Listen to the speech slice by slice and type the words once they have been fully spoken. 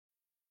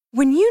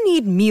When you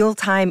need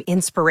mealtime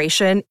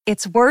inspiration,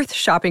 it's worth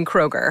shopping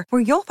Kroger,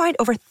 where you'll find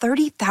over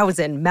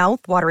 30,000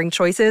 mouth-watering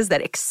choices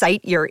that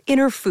excite your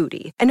inner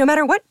foodie. And no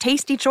matter what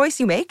tasty choice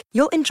you make,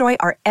 you'll enjoy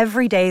our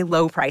everyday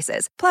low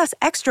prices, plus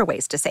extra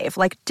ways to save,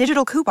 like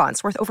digital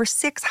coupons worth over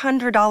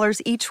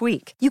 $600 each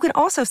week. You can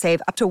also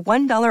save up to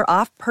 $1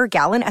 off per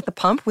gallon at the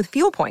pump with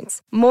fuel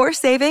points. More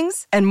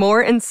savings and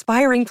more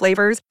inspiring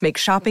flavors make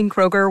shopping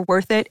Kroger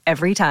worth it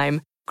every time.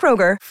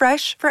 Kroger,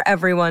 fresh for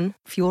everyone.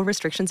 Fuel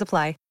restrictions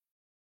apply.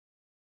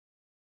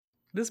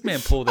 This man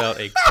pulled out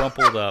a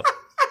crumpled up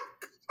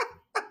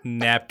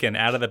napkin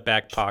out of the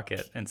back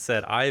pocket and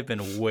said, I have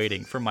been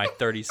waiting for my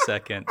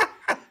 30-second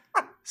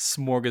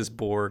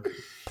smorgasbord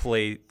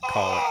play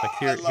call.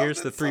 Like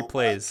here's the three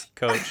plays,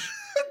 Coach.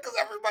 Because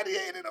everybody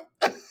hated him.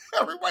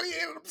 Everybody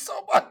hated him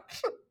so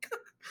much.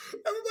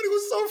 Everybody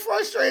was so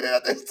frustrated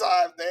at this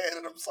time. They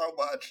hated him so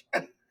much.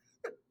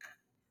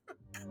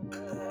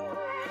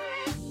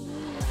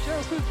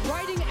 Gerald Smith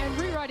writing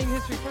and rewriting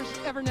history. First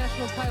ever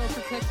national title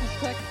for Texas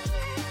Tech.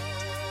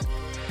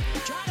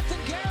 Jonathan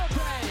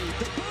Garibay,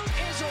 the boot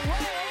is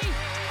away,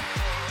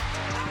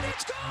 and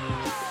it's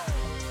gone!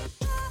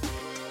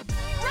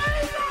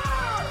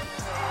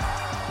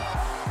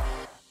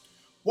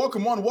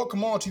 Welcome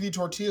on to the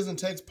Tortillas and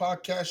Takes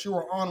podcast. You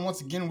are on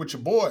once again with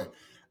your boy,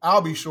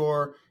 Albie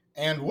Shore,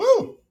 and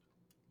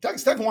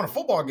Texas Tech won a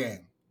football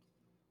game.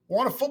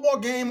 Won a football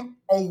game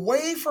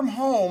away from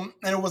home,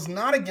 and it was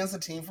not against a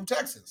team from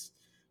Texas.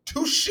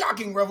 Two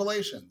shocking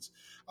revelations.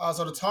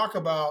 So to talk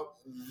about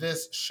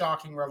this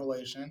shocking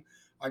revelation,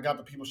 I got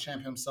the people's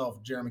champ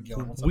himself, Jeremy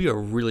Gillen. We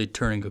are really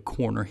turning a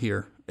corner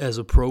here as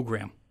a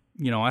program.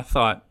 You know, I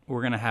thought we're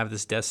going to have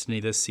this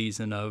destiny this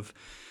season of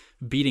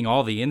beating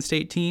all the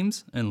in-state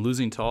teams and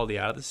losing to all the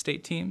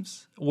out-of-the-state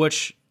teams,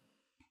 which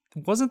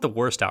wasn't the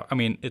worst outcome. I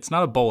mean, it's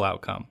not a bowl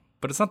outcome,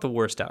 but it's not the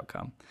worst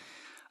outcome.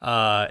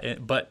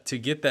 But to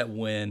get that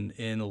win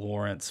in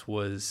Lawrence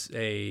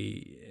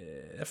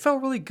it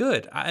felt really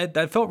good.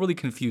 That felt really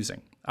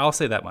confusing. I'll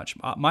say that much.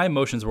 My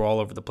emotions were all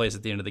over the place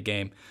at the end of the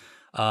game.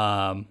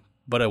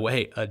 But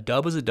a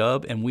dub is a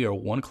dub, and we are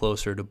one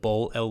closer to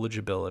bowl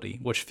eligibility,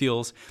 which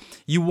feels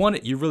you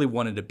really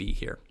wanted to be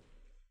here.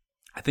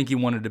 I think you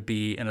wanted to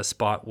be in a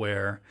spot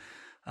where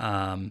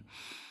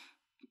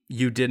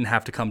you didn't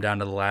have to come down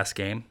to the last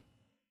game.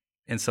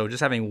 And so just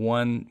having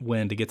one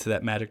win to get to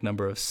that magic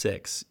number of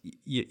 6,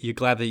 you're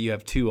glad that you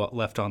have 2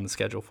 left on the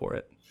schedule for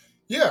it.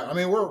 Yeah, I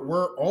mean,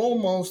 we're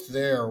almost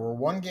there. We're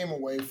one game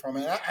away from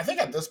it. I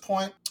think at this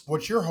point,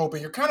 what you're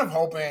kind of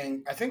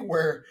hoping, I think I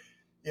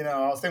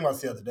was thinking about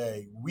this the other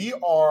day. We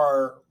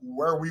are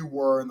where we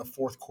were in the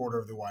fourth quarter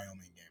of the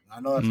Wyoming game. I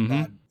know that's a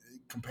bad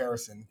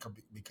comparison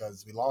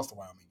because we lost the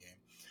Wyoming game.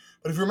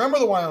 But if you remember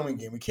the Wyoming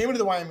game, we came into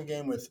the Wyoming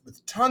game with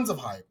tons of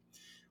hype.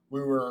 We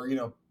were,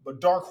 a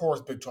dark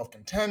horse Big 12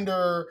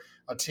 contender,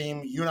 a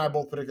team, you and I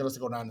both predicted us to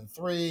go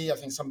 9-3. I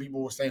think some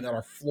people were saying that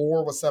our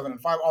floor was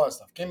 7-5, all that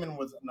stuff. Came in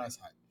with a nice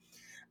hype.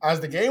 As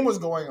the game was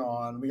going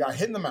on, we got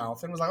hit in the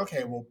mouth and it was like,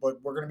 okay, well, but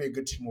we're going to be a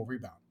good team, we'll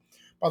rebound.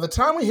 By the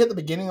time we hit the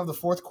beginning of the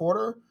fourth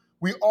quarter,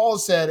 we all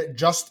said,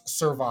 just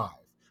survive.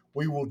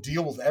 We will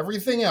deal with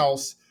everything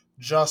else,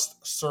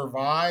 just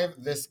survive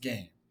this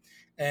game.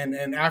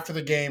 And after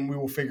the game, we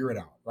will figure it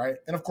out, right?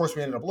 And of course,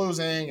 we ended up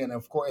losing, and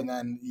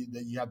then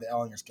you had the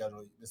L on your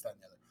schedule, this, that,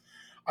 and the other.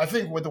 I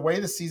think with the way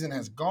the season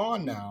has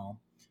gone now,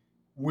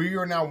 we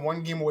are now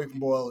one game away from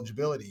bowl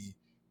eligibility.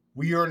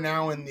 We are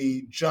now in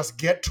the just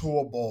get to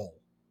a bowl.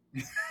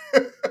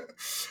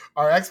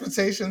 Our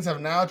expectations have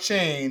now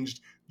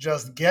changed.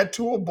 Just get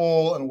to a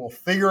bowl, and we'll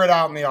figure it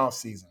out in the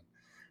offseason,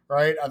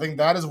 right? I think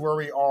that is where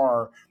we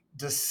are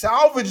to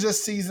salvage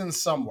this season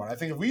somewhat. I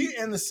think if we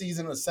end the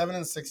season with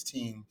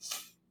 7-16,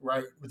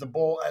 right, with the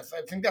bowl, I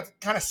think that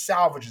kind of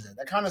salvages it.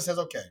 That kind of says,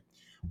 okay,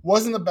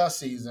 wasn't the best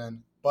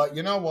season, but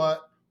you know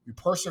what? We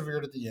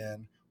persevered at the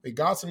end. We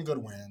got some good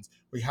wins.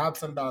 We had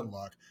some bad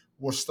luck.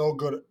 We're still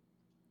good.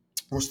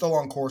 We're still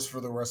on course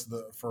for the rest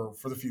of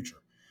for the future,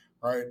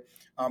 right?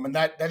 And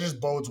that just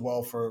bodes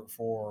well for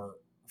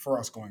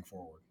us going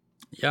forward.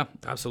 Yeah,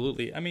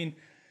 absolutely. I mean,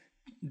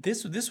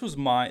 this is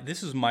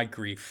my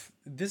grief.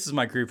 This is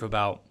my grief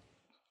about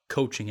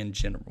coaching in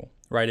general,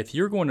 right? If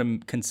you're going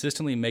to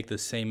consistently make the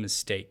same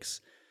mistakes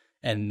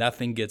and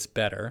nothing gets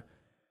better,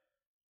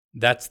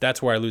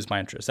 that's where I lose my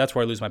interest. That's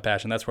where I lose my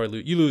passion. That's where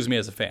you lose me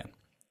as a fan.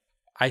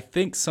 I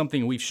think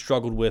something we've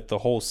struggled with the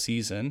whole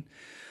season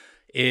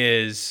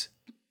is,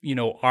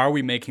 are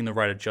we making the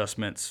right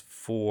adjustments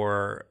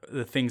for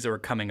the things that we're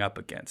coming up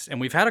against? And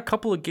we've had a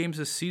couple of games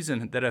this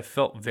season that have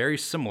felt very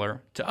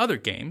similar to other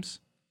games,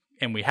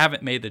 and we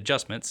haven't made the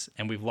adjustments,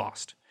 and we've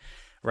lost.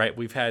 Right,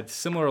 we've had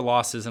similar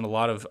losses in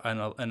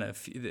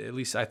at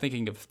least I'm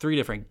thinking of 2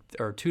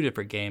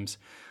 different games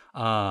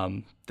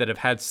that have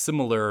had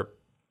similar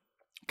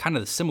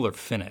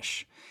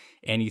finish,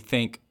 and you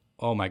think,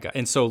 oh my God!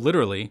 And so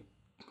literally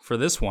for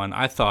this one,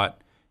 I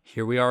thought,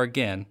 here we are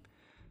again.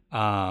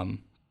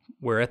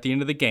 We're at the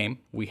end of the game,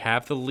 we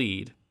have the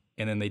lead,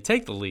 and then they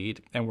take the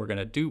lead, and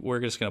we're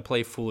just gonna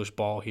play foolish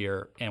ball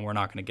here, and we're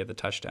not gonna get the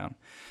touchdown.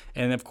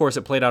 And of course,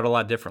 it played out a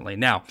lot differently.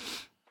 Now,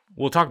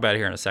 we'll talk about it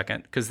here in a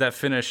second, because that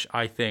finish,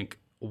 I think,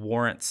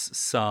 warrants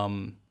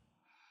some.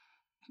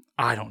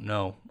 I don't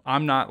know.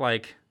 I'm not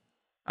like,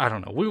 I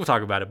don't know. We will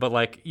talk about it, but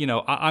like,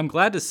 I'm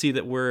glad to see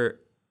that we're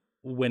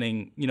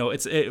winning.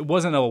 It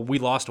wasn't a we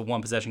lost a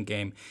one possession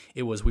game.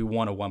 It was we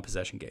won a one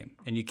possession game,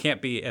 and you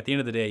can't be at the end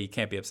of the day. You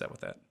can't be upset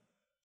with that.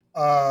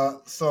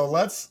 So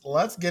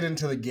let's get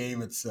into the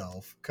game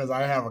itself, because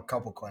I have a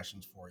couple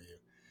questions for you.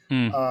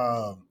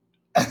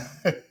 I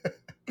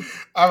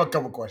have a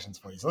couple questions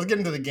for you. So let's get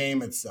into the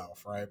game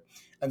itself, right?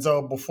 And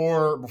so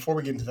before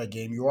we get into that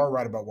game, you are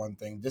right about one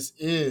thing. This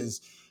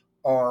is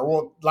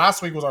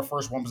last week was our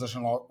first one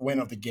possession win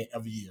of the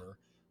year,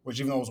 which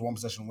even though it was a one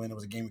possession win, it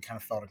was a game we kind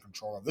of felt in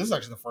control of. This is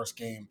actually the first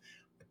game.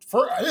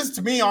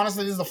 To me,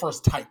 honestly, this is the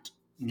first tight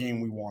game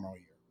we won all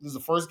year. This is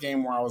the first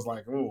game where I was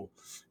like, ooh,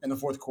 in the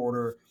fourth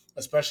quarter,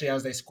 especially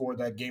as they scored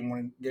that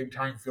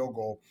game-tying field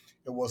goal,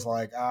 it was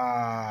like,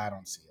 I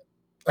don't see it.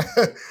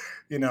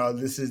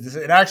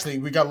 And actually,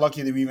 we got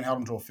lucky that we even held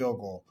them to a field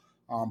goal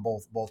on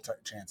both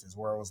chances,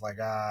 where it was like,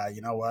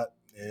 you know what?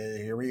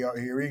 Here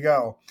we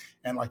go.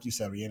 And like you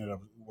said, we ended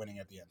up winning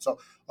at the end. So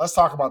let's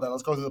talk about that.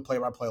 Let's go through the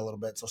play-by-play a little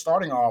bit. So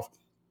starting off,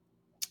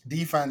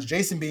 defense,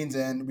 Jason Bean's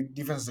in.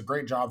 Defense does a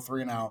great job,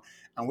 3 and out.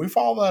 And we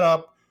follow that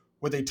up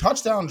with a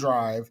touchdown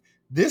drive.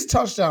 This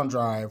touchdown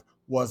drive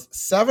was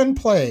 7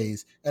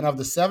 plays, and of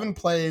the 7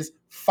 plays,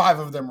 5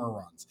 of them were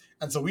runs.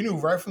 And so we knew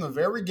right from the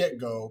very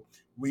get-go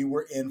we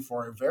were in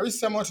for it. Very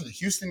similar to the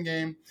Houston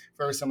game,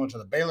 very similar to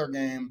the Baylor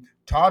game.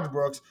 Todd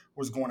Brooks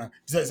was going to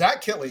 –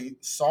 Zach Kittley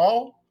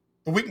saw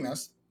the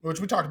weakness, which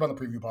we talked about in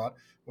the preview pod,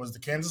 was the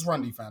Kansas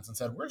run defense, and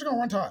said, we're just going to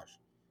run Taj.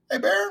 Hey,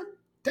 Barron,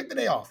 take the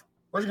day off.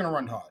 We're just going to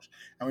run Taj.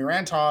 And we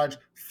ran Taj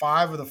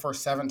 5 of the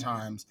first 7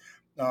 times.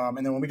 And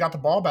then when we got the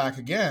ball back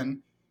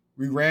again,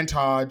 we ran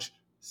Taj.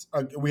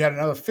 We had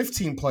another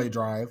 15-play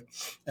drive.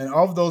 And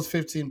of those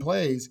 15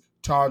 plays,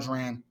 Taj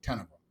ran 10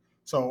 of them.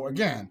 So,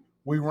 again,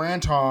 we ran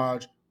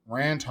Taj. He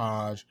ran 9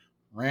 of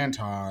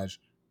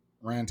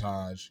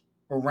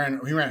them.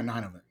 We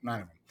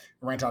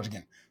ran Taj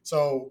again.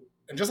 So,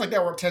 and just like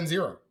that, we're up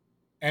 10-0.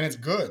 And it's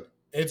good.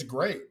 It's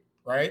great,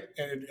 right?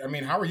 And, I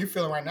mean, how are you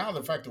feeling right now?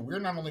 The fact that we're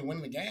not only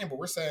winning the game, but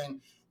we're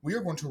saying we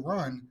are going to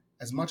run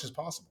as much as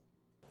possible.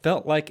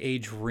 Felt like a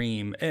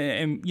dream.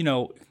 And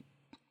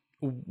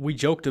we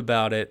joked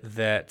about it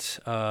that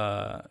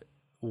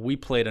we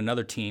played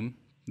another team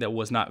that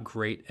was not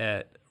great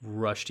at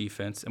rush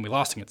defense, and we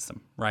lost against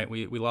them, right?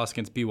 We lost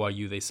against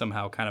BYU. They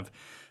somehow kind of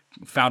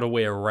found a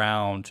way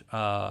around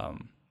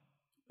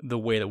the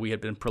way that we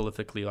had been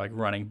prolifically like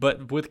running.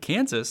 But with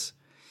Kansas,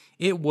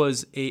 it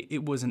was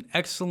an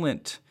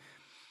excellent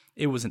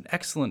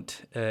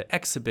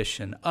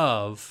exhibition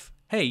of,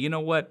 hey, you know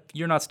what?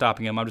 You're not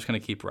stopping him. I'm just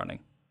going to keep running.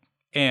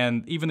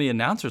 And even the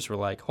announcers were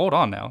like, hold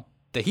on now.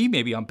 That he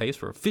may be on pace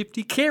for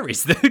 50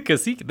 carries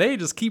because they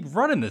just keep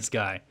running this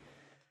guy.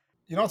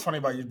 You know what's funny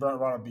about you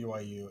brought up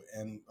BYU,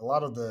 and a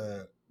lot of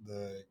the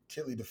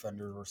Kittley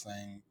defenders were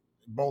saying,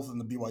 both in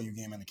the BYU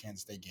game and the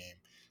Kansas State game.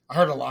 I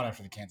heard a lot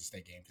after the Kansas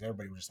State game because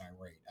everybody was just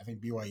irate. I think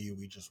BYU,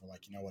 we just were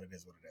like, you know what, it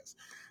is what it is.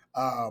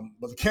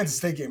 But the Kansas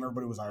State game,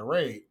 everybody was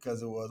irate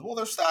because it was, well,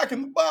 they're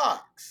stacking the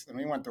box. And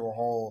we went through a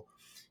whole,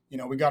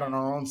 we got on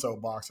our own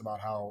soapbox about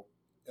how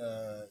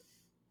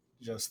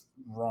just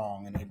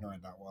wrong and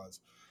ignorant that was.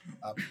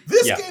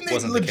 This game, they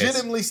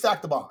legitimately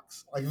stacked the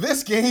box. Like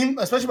this game,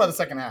 especially by the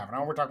second half.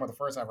 And we're talking about the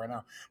first half right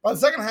now. By the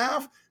second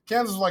half,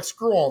 Kansas was like,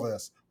 screw all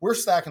this. We're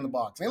stacking the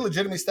box. And they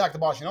legitimately stacked the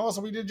box. You know what else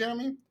we did,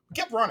 Jeremy? We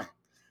kept running.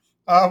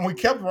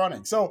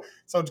 So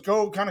to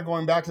go kind of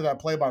going back to that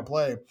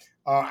play-by-play,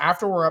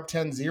 after we're up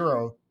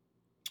 10-0,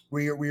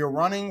 we are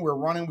running.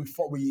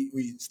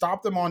 We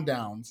stopped them on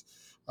downs.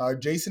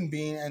 Jason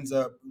Bean ends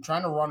up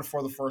trying to run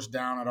for the first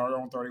down at our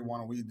own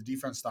 31, and the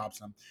defense stops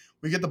him.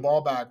 We get the ball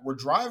back. We're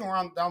driving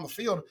around down the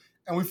field,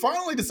 and we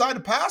finally decide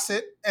to pass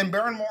it, and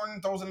Baron Morton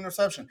throws an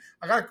interception.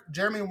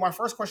 Jeremy, my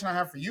first question I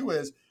have for you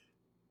is,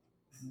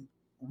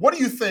 what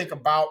do you think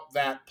about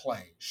that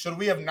play? Should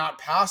we have not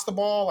passed the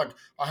ball? Like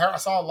I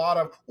saw a lot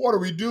of, what are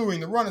we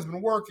doing? The run has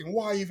been working.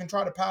 Why even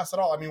try to pass at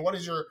all? I mean, what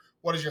is your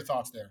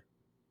thoughts there?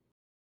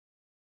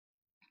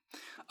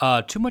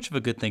 Too much of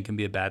a good thing can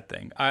be a bad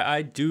thing.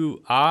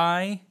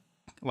 I,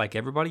 like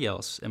everybody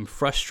else, am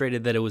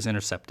frustrated that it was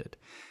intercepted.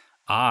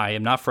 I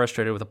am not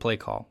frustrated with a play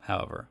call,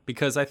 however,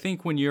 because I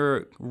think when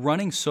you're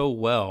running so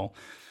well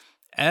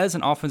as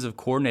an offensive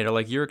coordinator,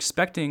 like you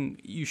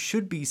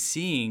should be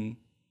seeing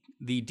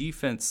the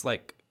defense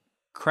like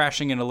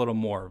crashing in a little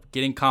more,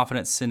 getting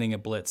confidence, sending a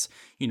blitz,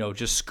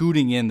 just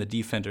scooting in the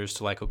defenders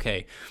to like,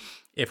 okay,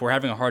 if we're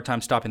having a hard time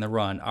stopping the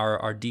run,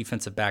 our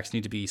defensive backs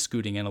need to be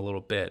scooting in a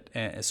little bit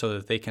so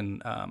that they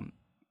can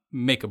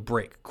make a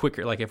break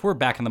quicker. Like if we're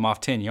backing them off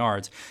 10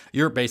 yards,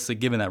 you're basically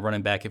giving that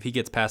running back, if he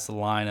gets past the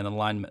line and the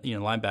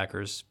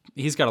linebackers,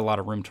 he's got a lot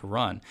of room to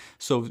run.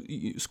 So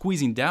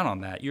squeezing down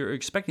on that, you're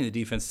expecting the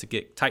defense to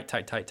get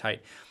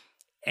tight.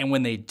 And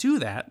when they do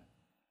that,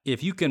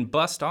 if you can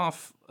bust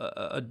off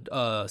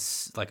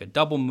like a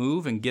double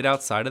move and get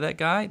outside of that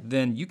guy,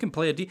 then you can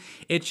play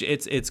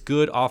it's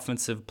good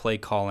offensive play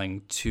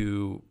calling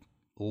to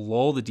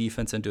lull the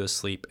defense into a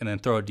sleep and then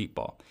throw a deep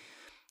ball.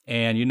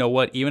 And you know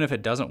what? Even if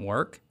it doesn't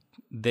work,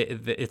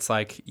 it's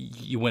like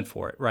you went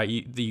for it, right?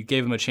 You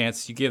gave him a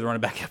chance. You gave the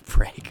running back a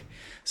break.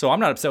 So I'm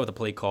not upset with the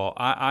play call.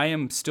 I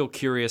am still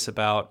curious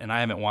about, and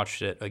I haven't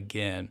watched it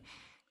again,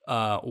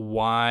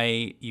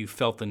 why you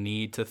felt the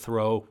need to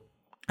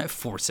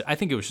force it. I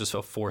think it was just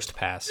a forced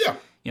pass. Yeah.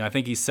 I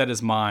think he set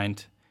his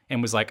mind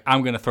and was like,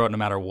 I'm going to throw it no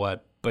matter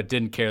what, but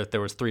didn't care that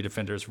there was 3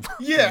 defenders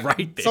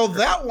right there. So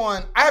that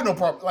one, I have no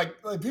problem. Like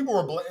people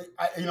were,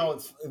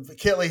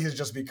 Kittley has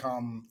just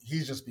become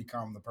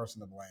the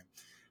person to blame.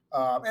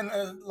 And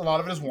a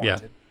lot of it is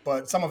warranted,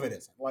 but some of it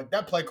isn't. Like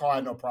that play call I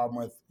had no problem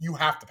with. You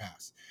have to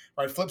pass.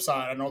 Right. Flip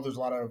side, I know there's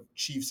a lot of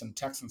Chiefs and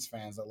Texans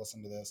fans that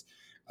listen to this.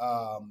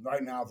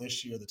 Right now,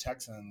 this year, the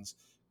Texans,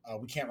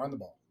 we can't run the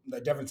ball.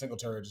 Devin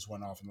Singletary just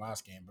went off in the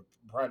last game, but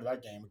prior to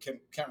that game, we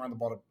can't run the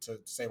ball to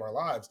save our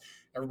lives.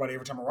 Everybody,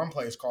 every time a run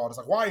play is called, it's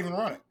like, why even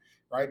run it?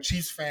 Right?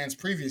 Chiefs fans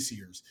previous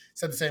years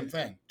said the same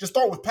thing. Just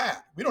throw it with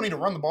Pat. We don't need to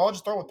run the ball.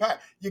 Just throw it with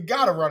Pat. You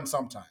got to run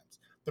sometimes.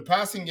 The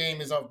passing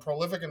game is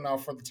prolific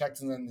enough for the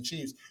Texans and the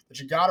Chiefs that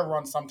you got to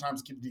run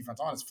sometimes to keep the defense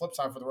honest. Flip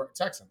side for the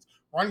Texans.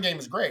 Run game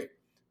is great.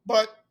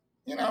 But,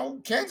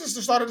 Kansas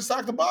just started to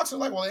stock the box. They're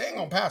like, well, they ain't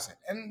going to pass it.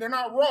 And they're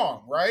not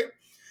wrong, right?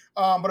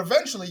 But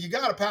eventually, you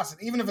got to pass it,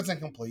 even if it's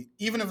incomplete,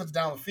 even if it's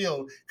down the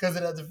field, because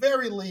it at the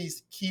very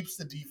least keeps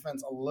the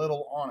defense a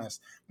little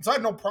honest. And so I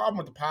had no problem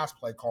with the pass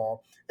play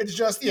call. It's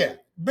just,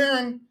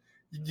 Barron,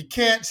 you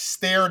can't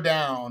stare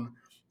down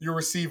your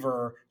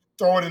receiver,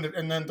 throw it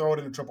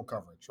into triple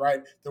coverage,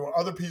 right? There were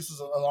other pieces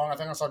along. I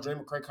think I saw Dre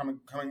McCray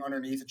coming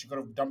underneath that you could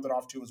have dumped it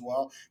off to as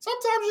well.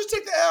 Sometimes you just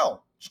take the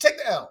L. Just take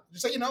the L.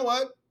 Just say, you know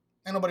what?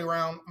 Ain't nobody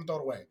around. I'm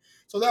throwing it away.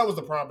 So that was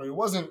the problem. It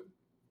wasn't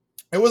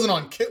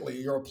on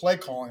Kittley or play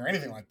calling or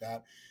anything like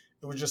that.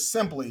 It was just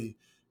simply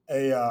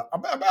a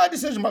bad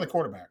decision by the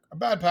quarterback, a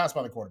bad pass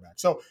by the quarterback.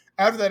 So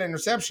after that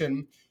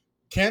interception,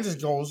 Kansas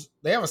goes,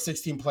 they have a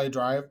 16-play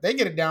drive. They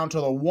get it down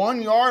to the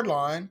 1-yard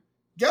line.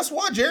 Guess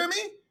what, Jeremy?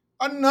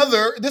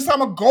 This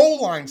time a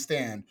goal line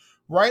stand,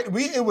 right?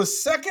 It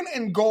was third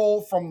and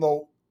goal from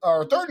the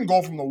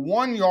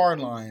 1-yard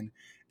line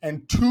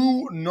and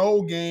 2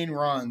 no-gain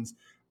runs.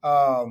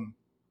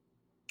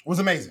 Was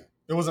amazing.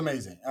 It was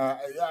amazing.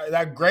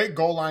 That great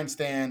goal line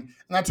stand,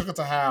 and that took it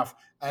to half,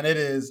 and it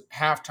is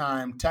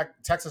halftime.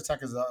 Texas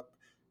Tech is up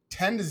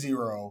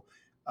 10-0.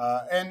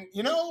 And,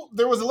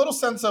 there was a little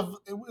sense of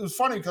 – it was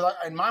funny because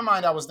in my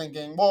mind I was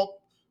thinking, well,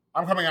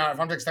 I'm coming out – if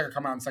I'm Texas Tech, I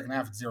come out in the second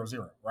half, it's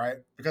 0-0, right?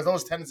 Because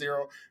those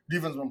 10-0,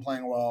 defense has been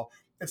playing well.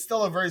 It's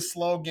still a very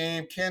slow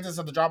game. Kansas,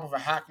 at the drop of a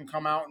hat, can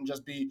come out and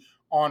just be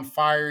on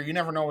fire. You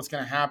never know what's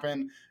going to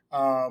happen.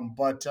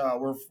 But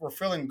we're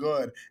feeling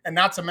good. And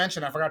not to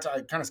mention, I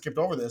kind of skipped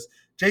over this,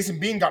 Jason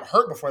Bean got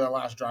hurt before that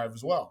last drive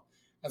as well.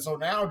 And so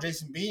now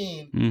Jason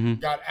Bean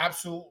got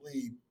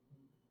absolutely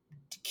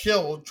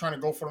killed trying to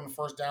go for it on the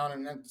first down.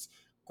 And that's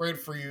great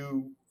for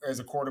you as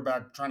a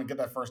quarterback trying to get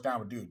that first down.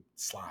 But, dude,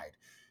 slide.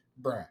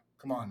 Bruh,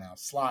 come on now,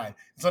 slide.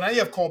 And so now you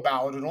have Cole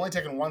Ballard, who'd only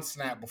taken 1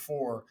 snap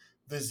before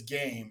this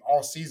game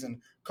all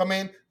season, come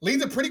in,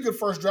 leads a pretty good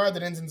first drive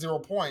that ends in 0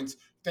 points,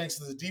 thanks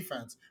to the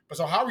defense. But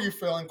so how are you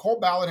feeling? Cole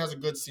Ballard has a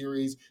good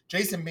series.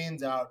 Jason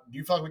Bean's out. Do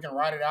you feel like we can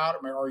ride it out,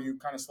 or are you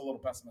kind of still a little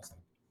pessimistic?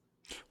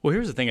 Well,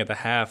 here's the thing at the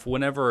half.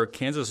 Whenever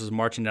Kansas was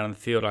marching down the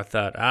field, I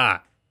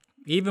thought,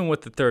 even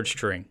with the third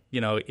string,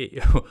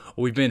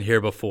 we've been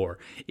here before.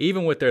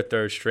 Even with their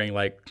third string,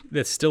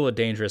 it's still a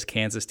dangerous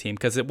Kansas team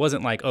because it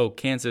wasn't like,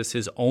 Kansas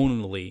is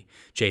only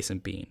Jason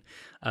Bean.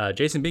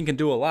 Jason Bean can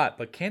do a lot,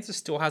 but Kansas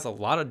still has a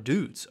lot of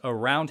dudes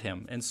around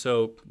him. And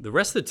so the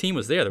rest of the team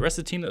was there. The rest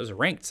of the team that was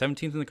ranked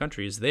 17th in the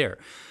country is there.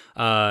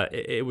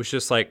 It was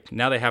just like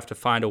now they have to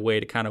find a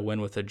way to kind of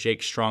win with a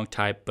Jake Strong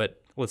type,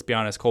 but let's be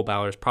honest, Cole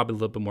Ballard is probably a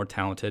little bit more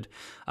talented.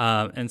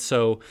 And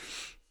so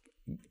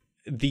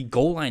the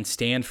goal line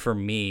stand for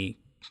me,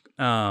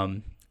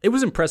 it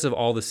was impressive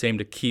all the same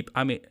to keep.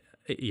 And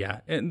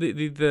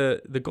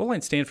the goal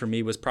line stand for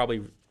me was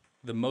probably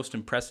the most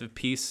impressive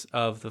piece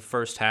of the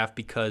first half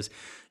because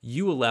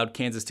you allowed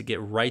Kansas to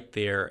get right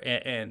there,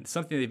 and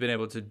something they've been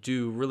able to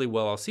do really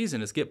well all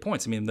season is get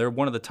points. I mean, they're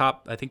one of the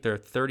top. I think they're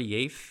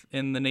 38th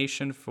in the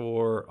nation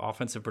for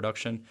offensive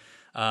production,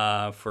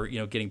 for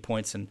getting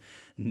points, and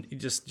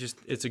just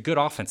it's a good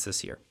offense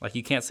this year. Like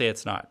you can't say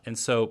it's not. And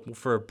so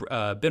for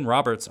Ben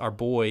Roberts, our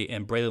boy,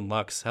 and Braylon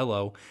Lux,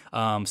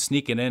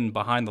 sneaking in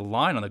behind the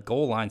line on the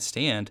goal line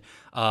stand,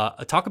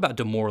 talk about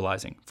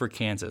demoralizing for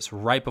Kansas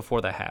right before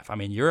the half. I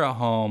mean, you're at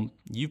home.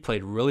 You've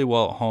played really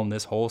well at home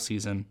this whole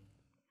season,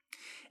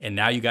 and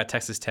now you got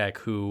Texas Tech,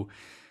 who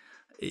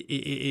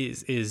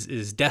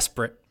is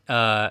desperate,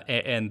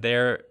 and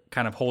they're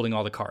kind of holding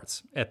all the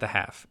cards at the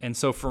half. And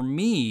so for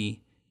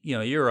me,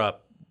 you're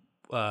up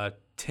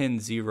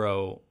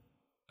 10-0.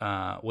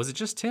 Was it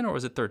just 10 or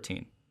was it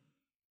 13?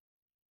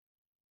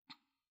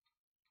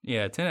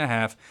 Yeah,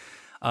 10.5.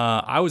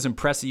 I was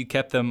impressed that you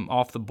kept them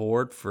off the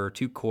board for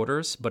 2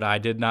 quarters, but I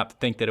did not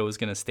think that it was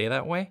going to stay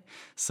that way.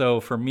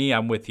 So for me,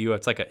 I'm with you.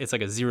 It's like a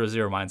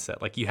 0-0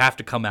 mindset. Like you have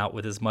to come out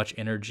with as much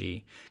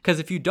energy, because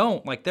if you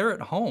don't, like they're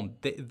at home,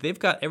 they've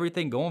got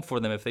everything going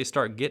for them. If they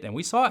start getting,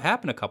 we saw it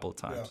happen a couple of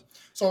times. Yeah.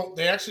 So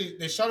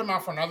they shut him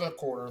out for another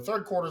quarter. The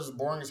third quarter is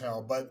boring as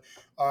hell, but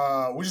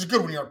which is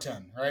good when you're up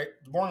 10, right?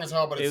 It's boring as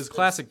hell, but it was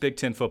classic Big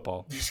Ten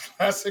football. It's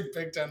classic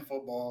Big Ten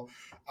football.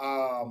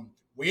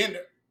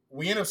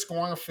 We end up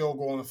scoring a field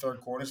goal in the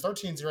third quarter. It's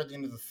 13-0 at the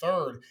end of the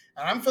third.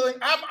 And I'm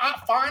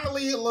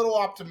finally a little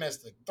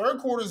optimistic. Third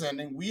quarter's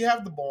ending. We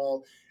have the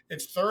ball.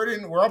 It's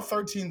we're up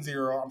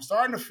 13-0. I'm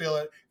starting to feel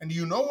it. And do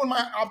you know when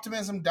my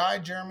optimism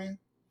died, Jeremy?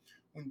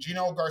 When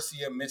Gino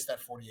Garcia missed that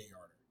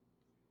 48-yarder.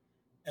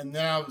 And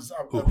then I'm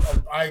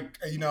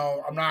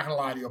not going to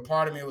lie to you. A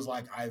part of me was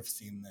like, I've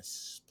seen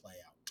this play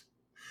out.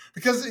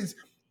 Because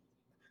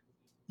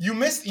you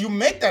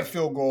make that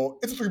field goal,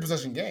 it's a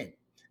 3-possession game.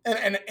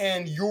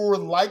 And your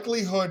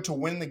likelihood to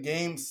win the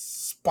game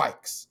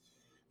spikes.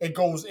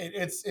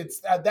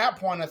 It's at that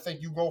point, I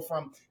think you go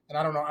from, and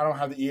I don't know, I don't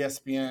have the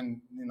ESPN,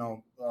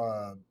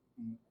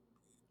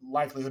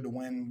 likelihood to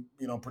win,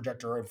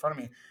 projector in front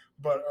of me,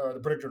 but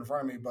the predictor in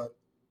front of me, but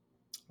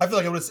I feel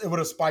like it would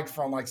have spiked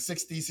from like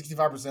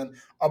 60-65%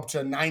 up to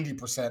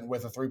 90%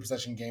 with a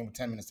 3-possession game with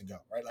 10 minutes to go,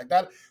 right? Like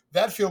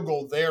that field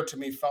goal there to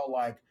me felt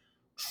like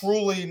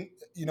truly,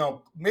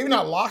 maybe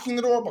not locking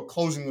the door, but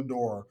closing the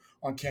door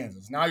on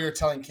Kansas. Now you're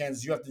telling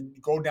Kansas you have to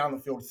go down the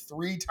field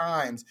 3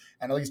 times,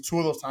 and at least 2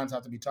 of those times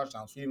have to be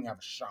touchdowns, so you even have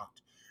a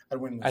shot at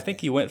winning this I think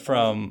game. you went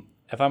from,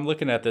 if I'm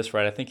looking at this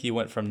right, I think he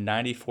went from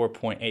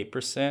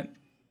 94.8%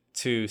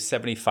 to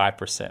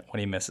 75% when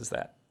he misses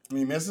that. When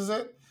he misses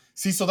it?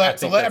 See, I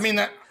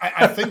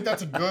think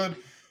that's a good,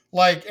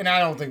 and I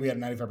don't think we had a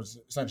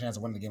 95% chance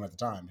of winning the game at the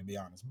time, to be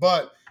honest.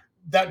 But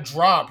that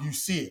drop, you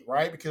see it,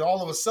 right? Because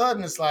all of a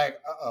sudden it's like,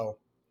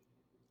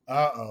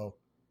 uh-oh.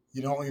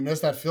 You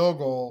missed that field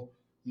goal.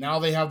 Now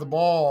they have the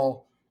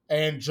ball.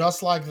 And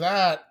just like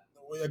that,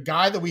 a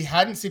guy that we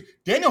hadn't seen,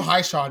 Daniel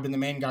Highshaw had been the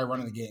main guy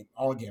running the game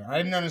all game. I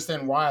didn't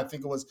understand why. I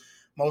think it was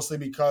mostly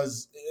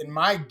because, and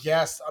my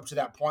guess up to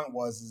that point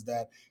is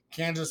that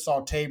Kansas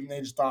saw tape and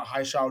they just thought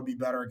Highshaw would be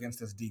better against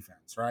this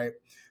defense, right?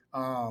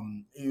 A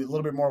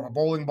little bit more of a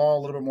bowling ball,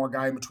 a little bit more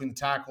guy in between the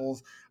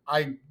tackles.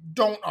 I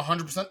don't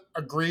 100%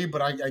 agree,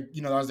 but I that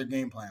was their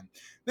game plan.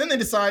 Then they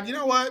decide, you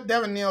know what,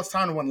 Devin Neal, it's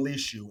time to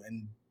unleash you,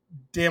 and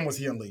damn was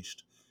he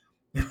unleashed,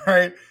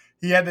 right?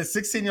 He had this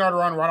 16-yard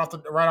run right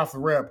off the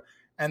rip,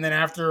 and then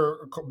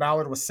after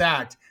Ballard was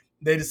sacked,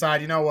 they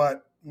decide, you know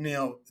what,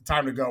 Neal,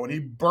 time to go, and he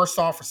bursts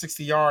off for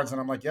 60 yards,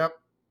 and I'm like, yep,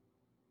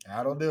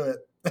 that'll do it.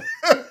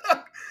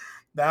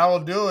 That will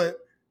do it.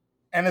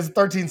 And it's a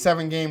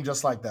 13-7 game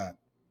just like that.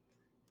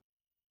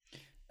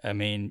 I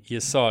mean,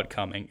 you saw it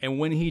coming. And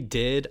when he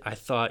did, I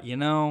thought, it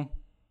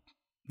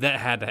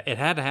had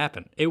to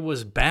happen. It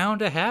was bound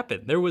to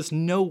happen. There was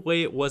no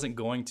way it wasn't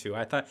going to.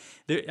 I thought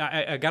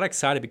I got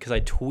excited because I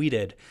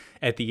tweeted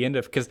at the end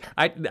because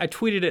I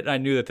tweeted it and I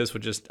knew that this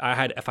would if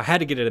I had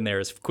to get it in there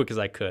as quick as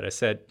I could. I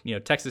said,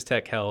 Texas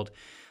Tech held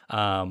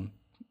a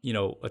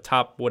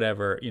top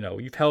whatever,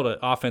 you've held an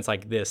offense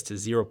like this to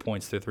 0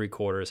 points through 3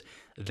 quarters.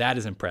 That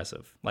is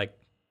impressive. Like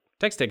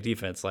Texas Tech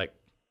defense, like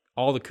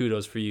all the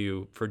kudos for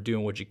you for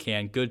doing what you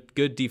can.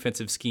 Good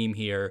defensive scheme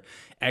here.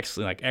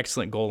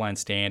 Excellent goal line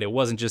stand. It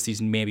wasn't just these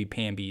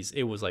mamby-pambies.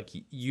 It was like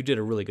you did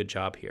a really good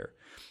job here.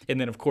 And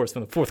then, of course,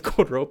 when the fourth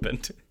quarter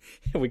opened,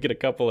 we get a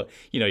couple of,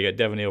 you got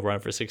Devin Neal running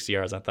for 60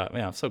 yards. I thought,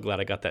 man, I'm so glad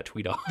I got that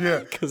tweet off. Yeah.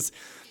 Because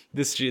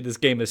this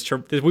game is,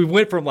 we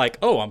went from like,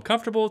 oh, I'm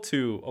comfortable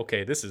to,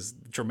 okay, this is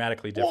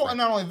dramatically different. Well, and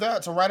not only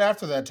that, so right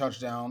after that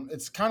touchdown,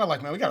 it's kind of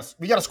like, man, we got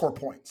to score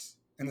points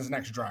in this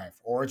next drive,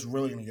 or it's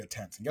really going to get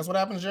tense. And guess what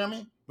happens,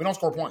 Jeremy? We don't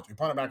score points. We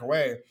punt it back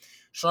away.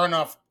 Sure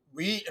enough,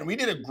 we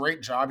did a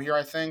great job here,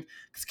 I think,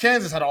 because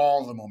Kansas had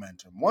all the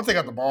momentum. Once they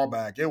got the ball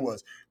back,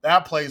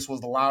 that place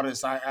was the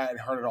loudest. I had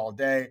heard it all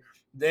day.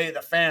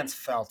 The fans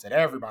felt it.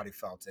 Everybody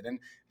felt it. And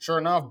sure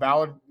enough,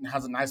 Ballard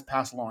has a nice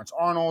pass to Lawrence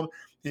Arnold.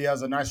 He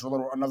has a nice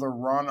another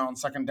run on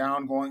second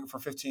down going for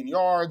 15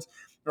 yards,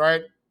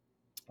 right?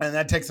 And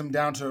that takes him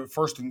down to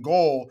 1st and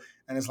goal.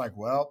 And it's like,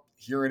 well,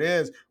 here it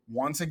is.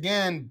 Once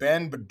again,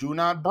 bend but do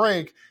not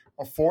break.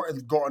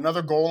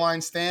 Another goal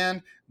line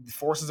stand,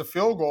 forces a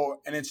field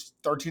goal, and it's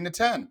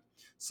 13-10.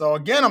 So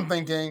again, I'm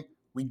thinking,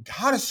 we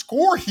got to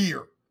score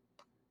here.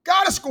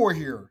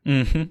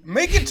 Mm-hmm.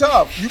 Make it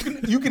tough.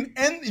 You can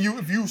end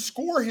if you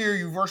score here,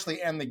 you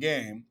virtually end the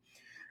game.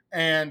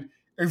 And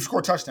if you score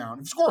a touchdown,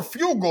 if you score a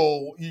field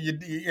goal,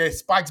 it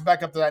spikes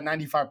back up to that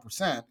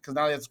 95% because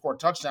now they have to score a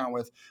touchdown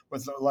with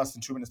less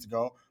than 2 minutes to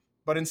go.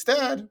 But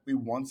instead, we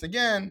once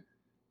again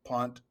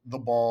punt the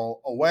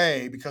ball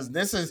away because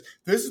this is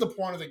the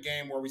point of the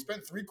game where we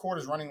spent 3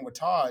 quarters running with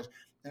Taj.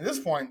 And at this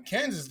point,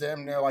 Kansas,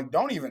 they're like,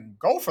 don't even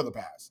go for the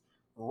pass.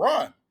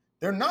 Run.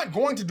 They're not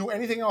going to do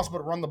anything else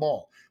but run the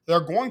ball.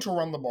 They're going to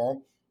run the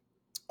ball,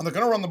 and they're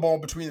going to run the ball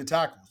between the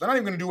tackles. They're not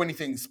even going to do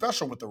anything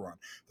special with the run.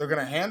 They're going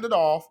to hand it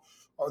off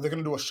they're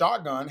going to do a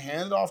shotgun,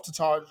 hand it off to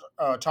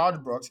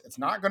Todd Brooks. It's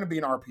not going to be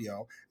an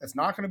RPO. It's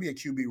not going to be a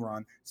QB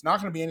run. It's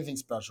not going to be anything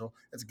special.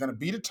 It's going to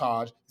be to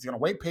Todd. He's going to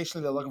wait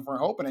patiently. They're looking for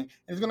an opening, and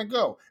he's going to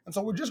go. And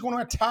so we're just going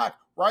to attack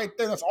right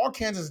there. That's all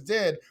Kansas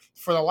did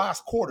for the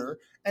last quarter,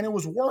 and it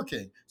was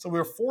working. So we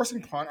were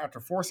forcing punt after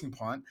forcing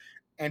punt,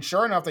 and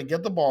sure enough, they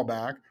get the ball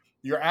back.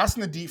 You're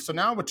asking the defense. So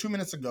now with 2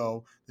 minutes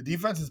ago, the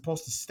defense is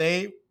supposed to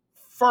stay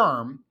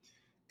firm,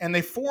 and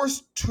they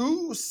forced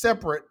two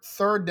separate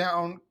third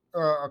down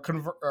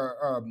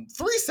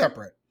three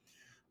separate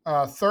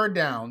third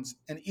downs,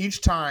 and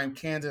each time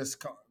Kansas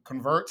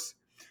converts,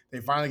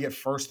 they finally get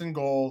first and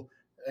goal.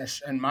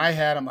 In my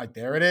head, I'm like,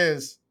 there it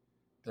is.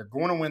 They're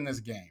going to win this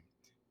game.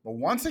 But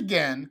once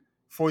again,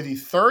 for the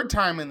third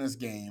time in this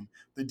game,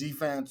 the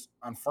defense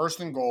on first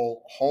and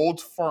goal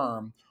holds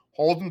firm,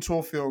 holds them to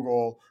a field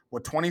goal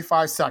with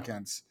 25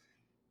 seconds.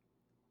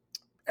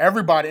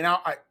 Everybody,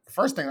 now,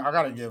 first thing I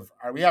got to give,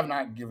 we have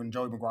not given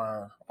Joey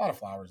McGuire a lot of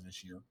flowers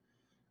this year.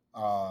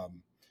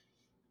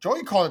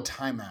 Joey called a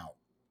timeout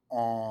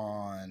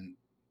on,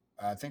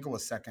 I think it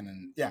was second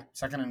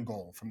and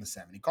goal from the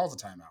 7. He calls a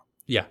timeout.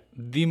 Yeah,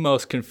 the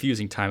most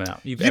confusing timeout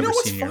you've ever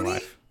seen in your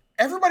life.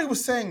 Everybody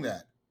was saying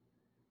that.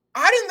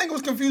 I didn't think it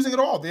was confusing at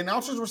all. The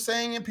announcers were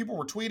saying it. People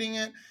were tweeting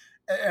it.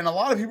 And a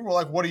lot of people were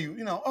like, what are you,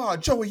 oh,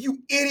 Joey, you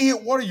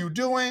idiot. What are you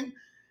doing?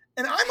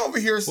 And I'm over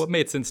here. What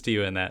made sense to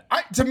you in that?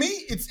 To me,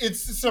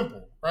 it's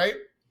simple, right?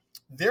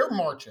 They're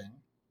marching.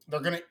 They're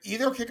going to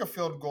either kick a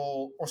field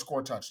goal or score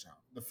a touchdown.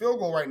 The field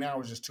goal right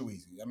now is just too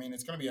easy. I mean,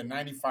 it's going to be a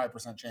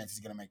 95% chance he's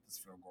going to make this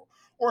field goal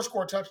or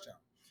score a touchdown.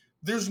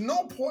 There's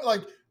no point,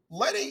 like,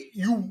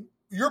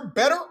 you're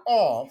better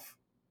off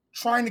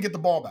trying to get the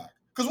ball back.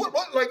 Because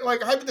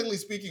like hypothetically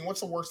speaking,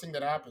 what's the worst thing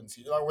that happens?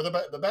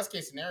 The best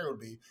case scenario would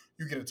be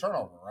you get a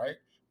turnover, right?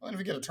 Well, then if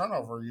you get a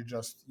turnover, you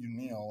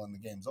kneel and the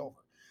game's over.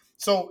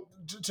 So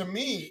to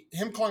me,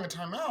 him calling a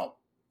timeout,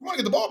 you want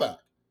to get the ball back.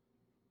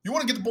 You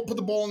want to put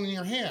the ball in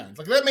your hands.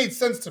 Like, that made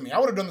sense to me. I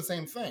would have done the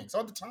same thing. So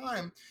at the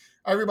time,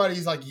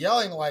 everybody's like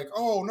yelling, like,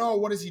 "Oh no,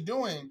 what is he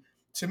doing?"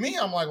 To me,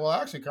 I'm like, well,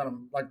 actually, kind of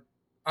like,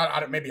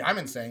 maybe I'm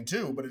insane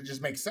too, but it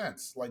just makes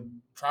sense. Like,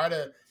 try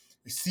to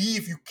see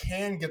if you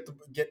can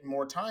get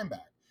more time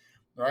back,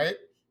 right?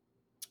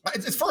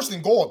 It's first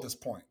and goal at this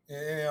point.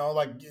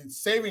 Like,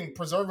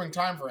 preserving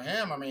time for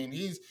him. I mean,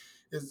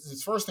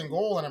 it's first and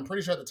goal, and I'm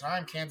pretty sure at the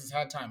time Kansas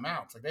had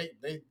timeouts. Like,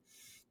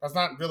 that's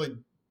not really,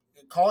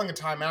 calling a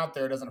timeout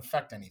there doesn't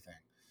affect anything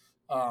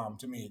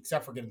to me,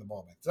 except for getting the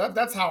ball back. So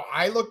that's how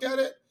I looked at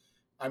it.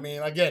 I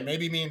mean, again,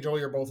 maybe me and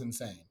Joey are both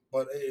insane,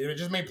 but it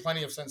just made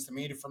plenty of sense to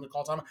me from the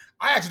call timeout.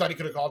 I actually thought he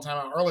could have called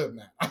timeout earlier than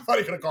that. I thought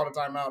he could have called a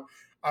timeout,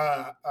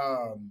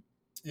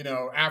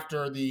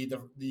 after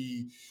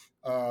the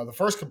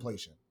first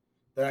completion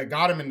that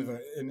got him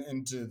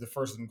into the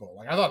first and goal.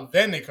 Like, I thought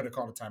then they could have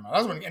called a timeout.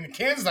 That's and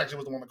Kansas actually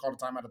was the one that called a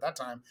timeout at that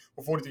time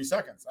for 43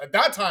 seconds. At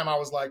that time, I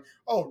was like,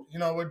 oh, you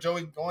know what,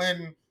 Joey, go ahead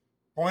and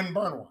burn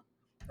one.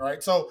 All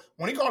right. So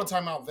when he called a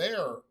timeout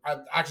there, I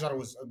actually thought it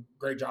was a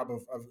great job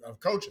of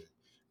coaching.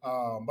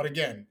 But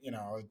again,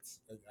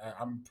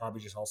 I'm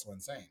probably just also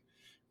insane.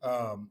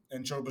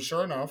 But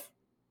sure enough,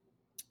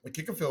 we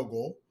kick a field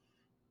goal.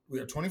 We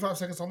have 25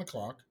 seconds on the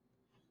clock.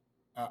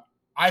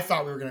 I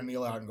thought we were going to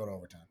kneel out and go to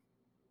overtime.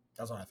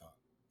 That's what I thought.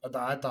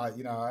 I thought,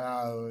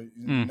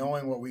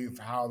 knowing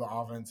how the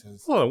offense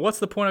is. Well, what's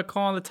the point of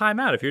calling the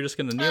timeout if you're just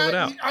going to kneel it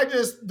out?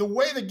 The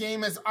way the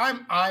game is,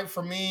 I'm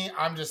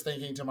just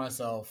thinking to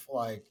myself,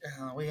 like,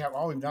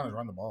 all we've done is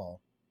run the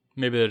ball.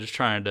 Maybe they're just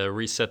trying to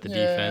reset the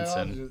defense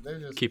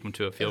and keep them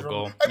to a field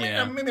goal.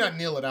 Maybe not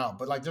kneel it out,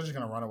 but like, they're just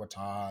going to run it with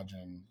Taj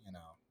and,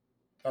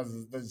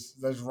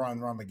 let's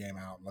run the game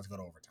out and let's go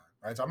to overtime.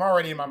 Right. So I'm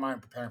already in my mind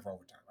preparing for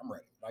overtime. I'm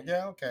ready. Like,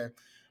 yeah, okay.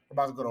 We're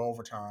about to go to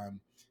overtime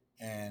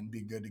and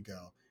be good to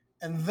go.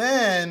 And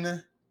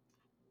then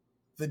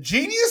the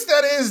genius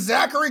that is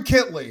Zachary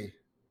Kitley.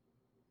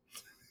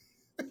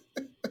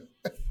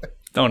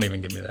 Don't even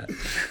give me that.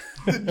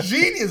 The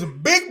genius,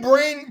 big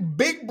brain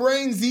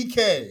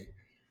ZK.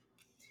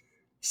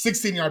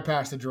 16-yard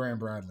pass to Jerand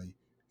Bradley.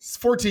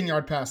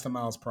 14-yard pass to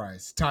Miles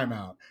Price.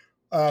 Timeout.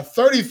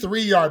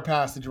 33-yard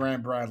pass to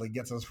Jerand Bradley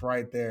gets us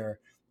right there,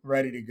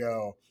 ready to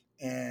go.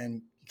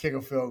 And kick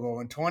a field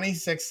goal in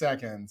 26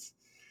 seconds.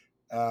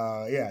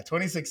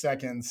 26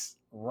 seconds,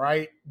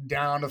 right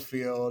down the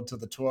field to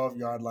the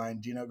 12-yard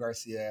line. Gino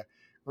Garcia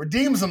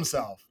redeems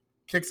himself,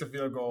 kicks a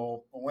field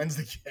goal, wins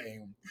the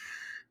game.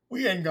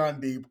 We ain't gone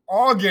deep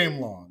all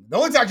game long. The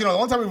only time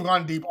we've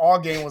gone deep all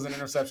game was an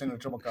interception and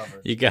a triple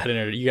coverage. You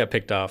got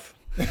picked off.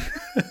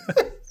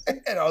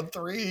 And on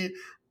 3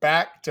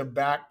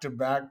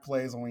 back-to-back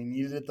plays when we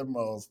needed it the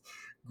most.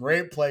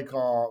 Great play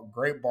call,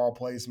 great ball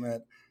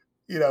placement.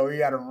 We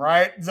got him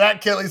right.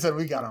 Zach Kitley said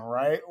we got him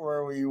right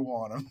where we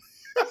want him.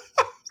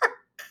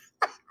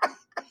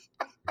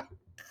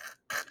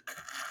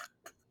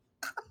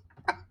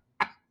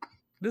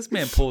 This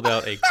man pulled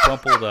out a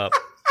crumpled up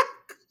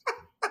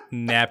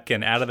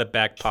napkin out of the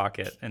back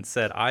pocket and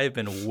said, I have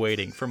been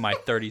waiting for my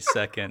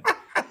 30-second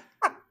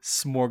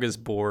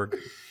smorgasbord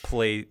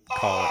play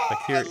caller.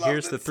 Like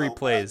here's the 3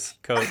 plays,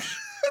 coach.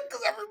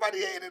 Because everybody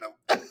hated him.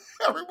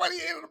 Everybody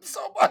hated him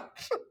so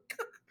much.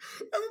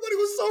 Everybody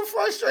was so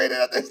frustrated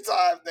at this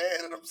time. They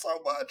hated him so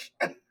much.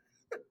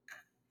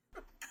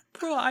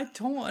 Bro, I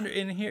don't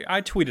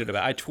I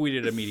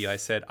tweeted immediately. I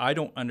said, I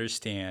don't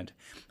understand.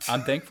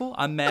 I'm thankful.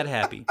 I'm mad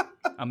happy.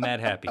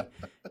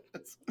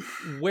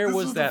 Where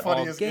was that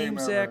all game,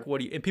 Zach? What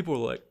do you? And people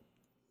were like,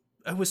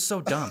 it was so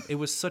dumb. It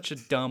was such a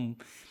dumb.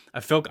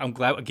 I'm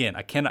glad again.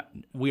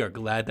 We are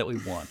glad that we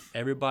won.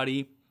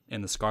 Everybody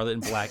in the Scarlet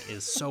and Black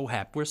is so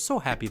happy. We're so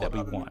happy that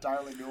we won.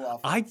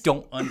 I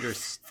don't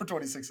understand. For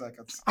 26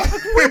 seconds.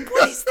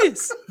 What is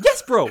this?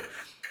 Yes, bro.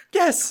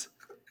 Yes.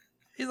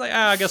 He's like,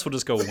 I guess we'll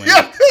just go win.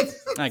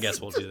 I guess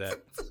we'll do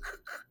that.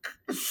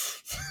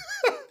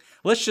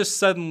 Let's just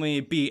suddenly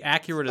be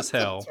accurate as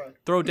hell,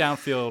 throw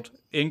downfield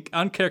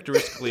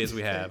uncharacteristically as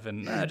we have,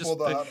 and just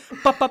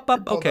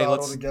okay,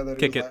 let's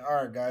kick it. Like,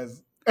 all right,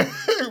 guys.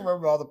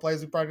 Remember all the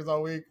plays we practiced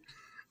all week?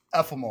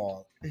 F them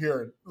all.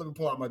 Here, let me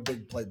pull out my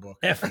big playbook.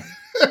 F.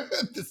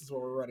 This is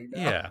what we're running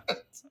now.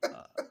 Yeah.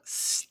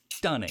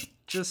 Stunning.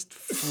 Just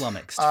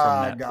flummoxed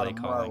from that play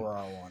calling. Where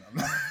I want him.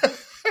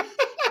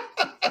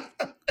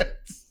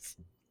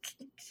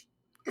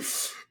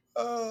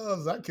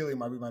 Zach Kelly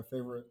might be my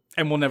favorite.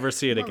 And we'll never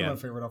see it again. My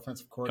favorite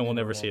offensive coordinator. And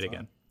we'll never see it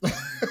again.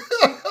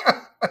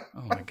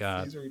 Oh my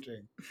God. He's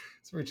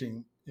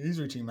reaching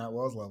Matt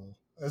Wells level.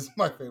 That's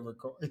my favorite.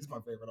 He's my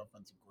favorite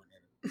offensive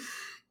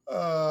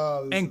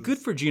coordinator. And good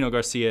for Gino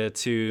Garcia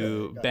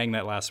to bang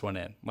that last one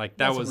in. Like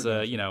that was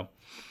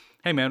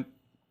hey man,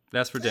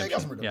 that's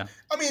redemption. Yeah.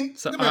 I mean,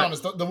 to be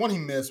honest, the one he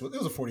missed it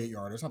was a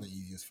 48-yarder. It's not the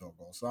easiest field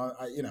goal. So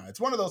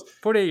it's one of those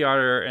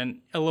 48-yarder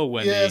and a little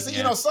windy. Yeah,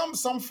 so,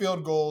 some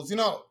field goals,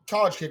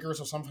 college kickers.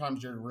 So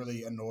sometimes you're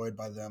really annoyed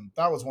by them.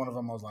 That was one of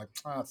them. I was like,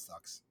 that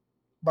sucks.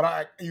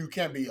 But you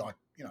can't be like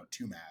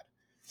too mad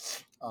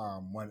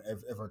when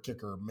if a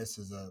kicker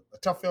misses a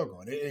tough field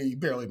goal. He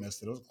barely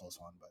missed it. It was a close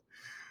one,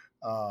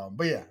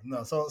 but yeah,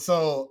 no.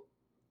 So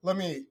give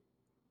me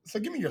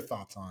your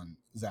thoughts on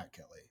Zach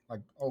Kelly.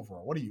 Like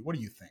overall, what do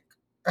you think?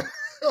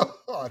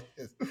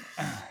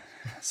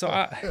 So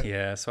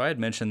I had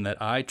mentioned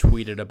that I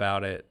tweeted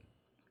about it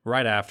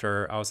right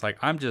after. I was like,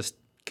 I'm just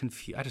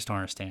confused. I just don't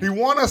understand. He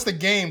won us the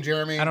game,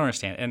 Jeremy. I don't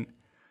understand. And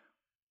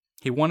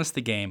he won us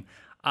the game.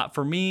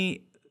 For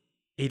me,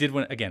 he did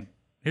win again.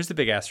 Here's the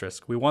big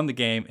asterisk. We won the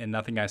game, and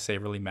nothing I say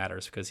really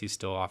matters because he's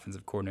still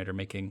offensive coordinator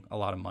making a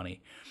lot of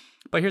money.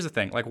 But here's the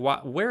thing. Like,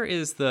 where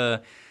is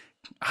the...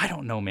 I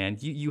don't know, man.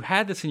 You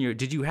had this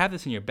did you have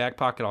this in your back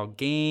pocket all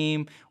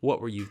game? What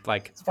were you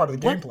like? It's part of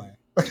the game plan.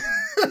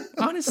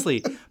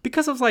 Honestly,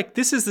 because I was like,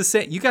 this is the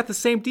same. You got the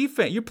same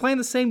defense. You're playing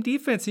the same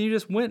defense, and you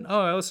just went,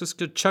 let's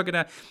just chug it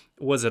out.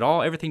 Was it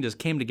all? Everything just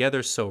came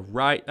together so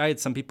right. I had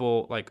some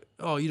people like,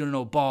 you don't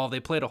know ball. They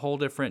played a whole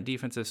different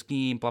defensive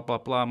scheme, blah, blah,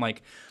 blah. I'm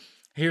like,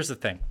 here's the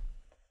thing.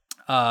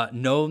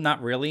 No,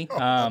 not really.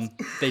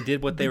 They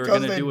did what they were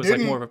going to do was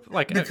like more of a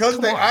like because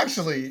they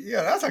actually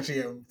that's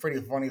actually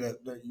pretty funny that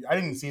I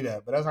didn't see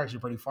that, but that's actually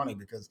pretty funny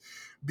because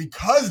they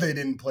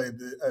didn't play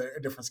a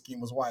different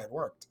scheme was why it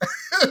worked.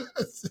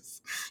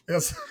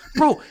 Yes,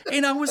 bro.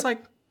 And I was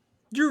like,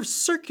 your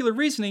circular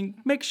reasoning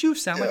makes you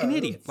sound like an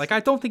idiot. Like I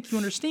don't think you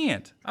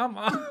understand.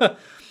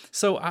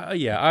 So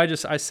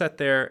I sat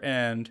there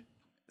and.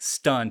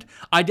 Stunned.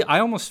 I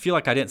almost feel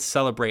like I didn't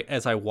celebrate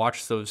as I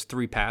watched those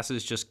 3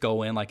 passes just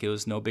go in like it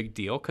was no big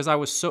deal because it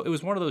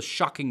was one of those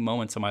shocking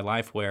moments in my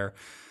life where,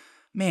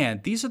 man,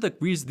 these are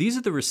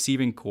the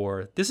receiving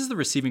core. This is the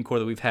receiving core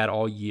that we've had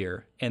all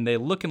year, and they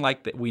looking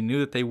like that we knew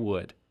that they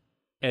would,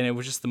 and it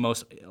was just the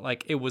most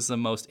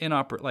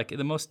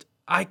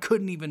I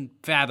couldn't even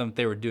fathom that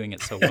they were doing it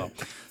so well.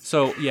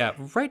 So yeah,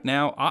 right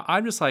now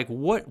I'm just like,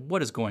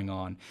 what is going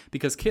on?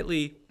 Because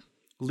Kitley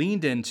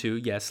leaned into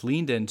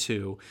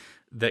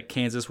that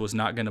Kansas was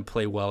not going to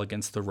play well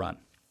against the run.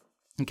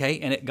 Okay,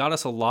 and it got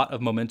us a lot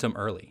of momentum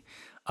early.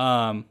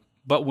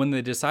 But when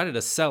they decided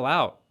to sell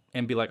out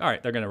and be like, all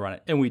right, they're going to run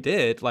it, and we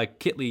did, like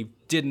Kitley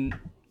didn't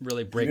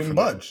really break from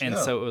budge. It. And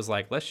so it was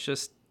like,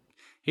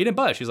 he didn't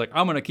budge. He's like,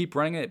 I'm going to keep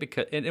running it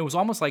because, and it was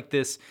almost like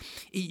this,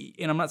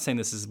 and I'm not saying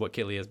this is what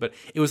Kitley is, but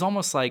it was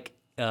almost like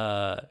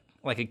a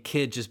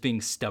kid just being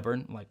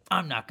stubborn, like,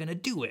 I'm not going to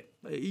do it.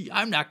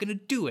 I'm not going to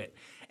do it.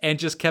 And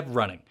just kept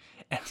running.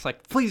 And it's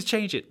like, please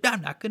change it.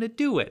 I'm not going to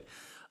do it.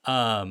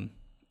 And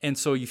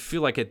so you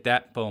feel like at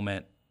that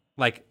moment,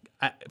 like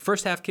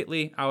first half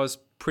Kitley, I was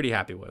pretty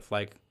happy with.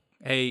 Like,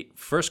 hey,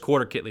 first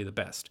quarter Kitley the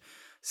best.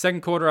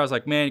 Second quarter, I was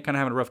like, man, you're kind of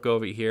having a rough go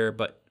of it here,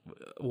 but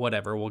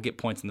whatever, we'll get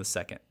points in the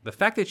second. The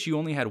fact that you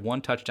only had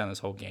 1 touchdown this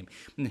whole game.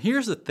 And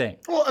here's the thing.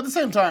 Well, at the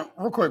same time,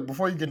 real quick,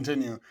 before you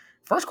continue,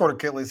 first quarter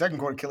Kitley, second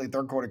quarter Kitley,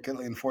 third quarter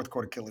Kitley, and fourth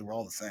quarter Kitley were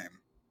all the same.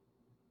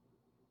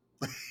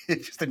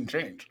 It just didn't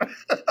change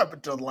up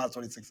until the last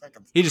 26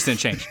 seconds. He just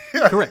didn't change.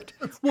 Correct.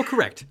 Well,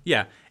 correct.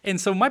 Yeah.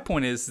 And so my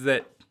point is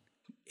that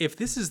if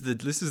this is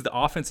the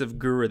offensive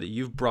guru that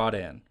you've brought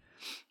in,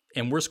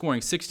 and we're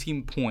scoring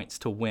 16 points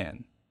to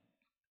win,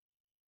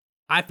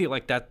 I feel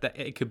like that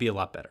it could be a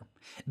lot better.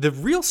 The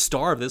real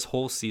star of this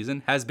whole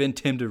season has been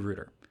Tim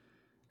DeRuyter.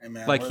 Hey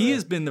man, like he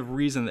has been the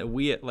reason that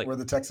we're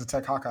the Texas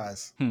Tech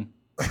Hawkeyes.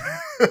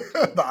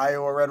 The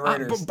Iowa Red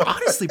Raiders. But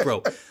honestly,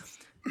 bro.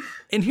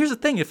 And here's the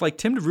thing: if like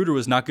Tim DeRuyter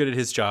was not good at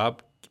his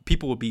job,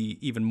 people would be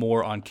even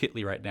more on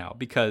Kittley right now,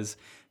 because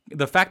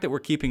the fact that we're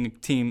keeping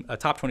a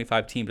top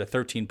 25 team to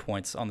 13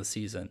 points on the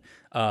season,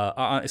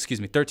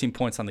 13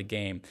 points on the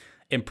game,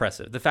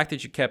 impressive. The fact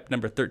that you kept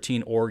number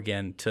 13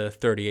 Oregon to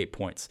 38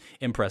 points,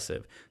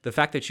 impressive. The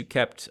fact that you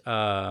kept,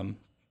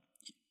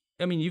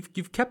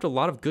 you've kept a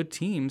lot of good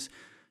teams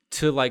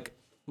to like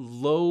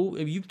low.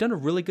 You've done a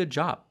really good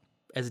job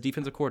as a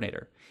defensive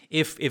coordinator.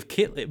 If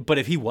Kittley, but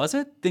if he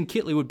wasn't, then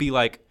Kittley would be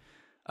like,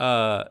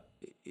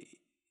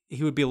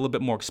 he would be a little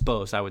bit more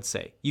exposed, I would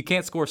say. You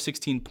can't score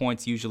 16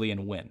 points usually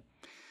and win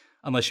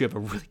unless you have a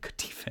really good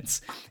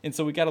defense. And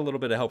so we got a little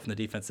bit of help from the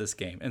defense this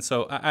game. And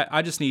so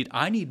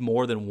I need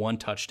more than one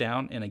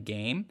touchdown in a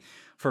game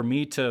for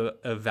me to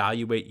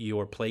evaluate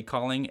your play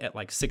calling at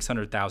like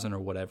 600,000 or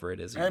whatever it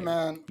is. Hey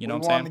man, you know we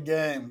what I'm won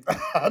saying?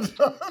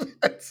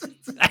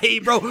 the game. Hey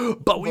bro,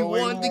 but we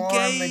won the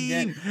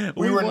game.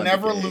 We were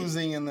never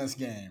losing in this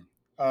game.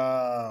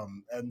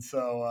 And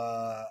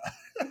so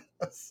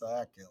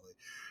Zach Kittley.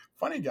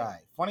 Funny guy.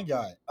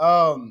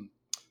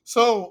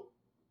 So,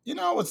 you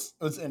know what's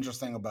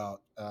interesting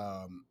about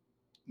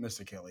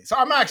Mr. Kittley? So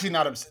I'm actually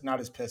not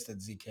as pissed at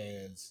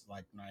ZK as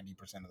like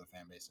 90% of the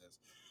fan base is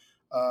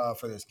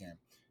for this game.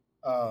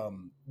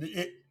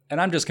 And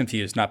I'm just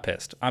confused, not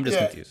pissed. I'm just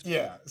confused.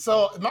 Yeah.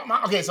 So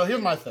okay. So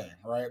here's my thing,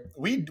 right?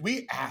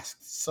 We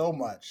asked so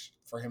much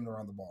for him to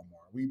run the ball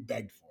more. We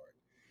begged for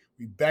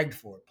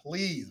it.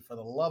 Please, for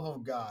the love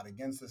of God,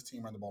 against this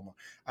team, run the ball more.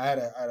 I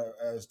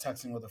was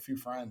texting with a few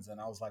friends,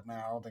 and I was like,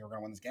 man, I don't think we're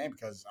going to win this game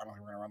because I don't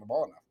think we're going to run the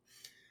ball enough.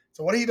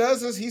 So what he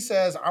does is he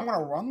says, I'm going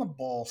to run the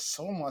ball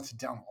so much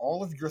down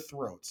all of your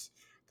throats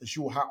that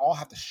you will all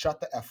have to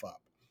shut the F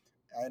up.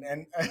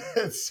 And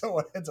so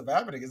what ends up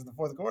happening is in the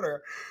fourth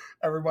quarter,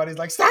 everybody's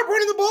like, stop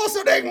running the ball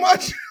so dang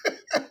much.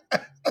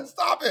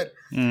 Stop it.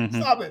 Mm-hmm.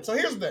 Stop it. So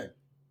here's the thing.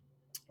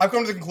 I've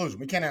come to the conclusion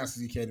we can't ask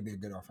ZK to be a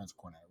good offensive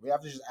coordinator. We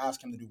have to just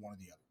ask him to do one or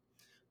the other,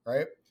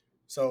 right?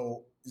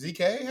 So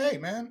ZK, hey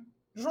man,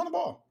 just run the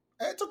ball.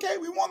 It's okay.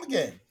 We won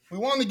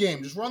the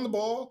game. Just run the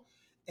ball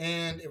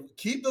and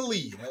keep the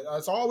lead.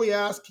 That's all we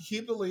ask.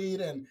 Keep the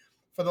lead. And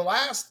for the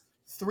last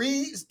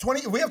we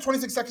have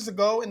 26 seconds to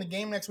go in the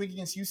game next week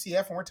against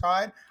UCF, and we're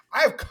tied.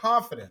 I have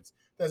confidence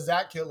that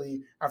Zach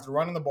Kittley, after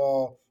running the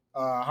ball,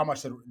 how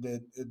much did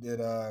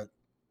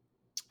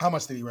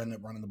he end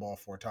up running the ball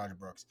for Taj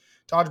Brooks?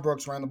 Taj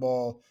Brooks ran the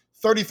ball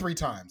 33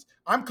 times.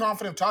 I'm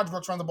confident if Taj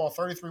Brooks runs the ball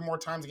 33 more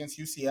times against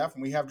UCF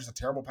and we have just a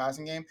terrible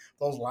passing game,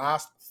 those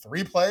last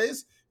 3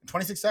 plays in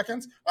 26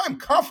 seconds, I'm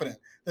confident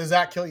that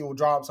Zach Kittley will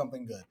draw up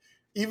something good.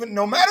 Even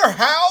no matter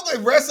how the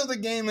rest of the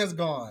game has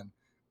gone,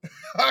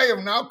 I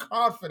am now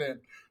confident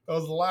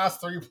those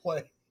last 3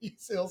 plays,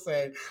 he'll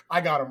say,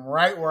 I got him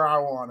right where I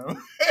want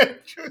him.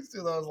 Just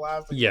to those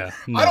last 3 Yeah.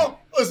 No. I don't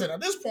 – listen,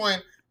 at this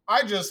point,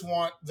 I just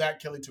want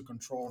Zach Kittley to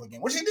control the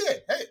game, which he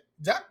did. Hey,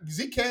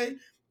 ZK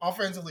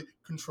offensively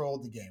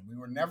controlled the game. We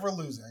were never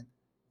losing,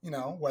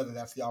 whether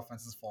that's the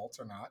offense's fault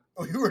or not.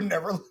 We were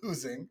never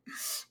losing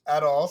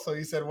at all. So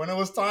he said when it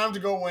was time to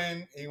go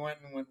win, he went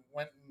and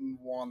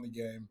won the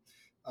game.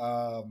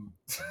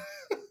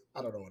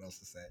 I don't know what else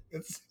to say.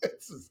 It's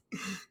just...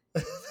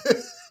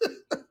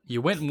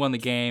 You went and won the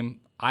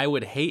game. I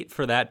would hate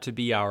for that to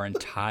be our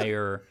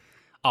entire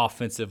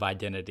offensive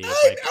identity,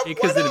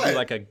 because it'd be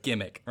like a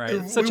gimmick, right?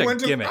 It's such a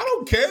gimmick. I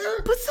don't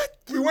care.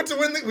 We went to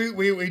win the.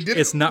 We did.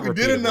 It's not. We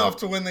did enough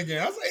to win the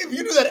game. I was like, if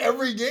you do that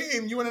every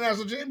game, you win a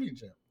national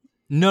championship.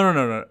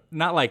 No,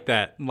 not like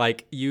that.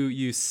 Like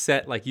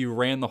you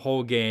ran the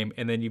whole game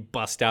and then you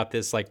bust out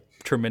this like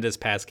tremendous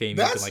pass game.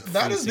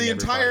 That is the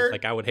entire.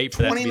 Like I would hate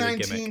for that to be the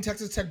 2019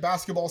 Texas Tech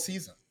basketball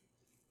season.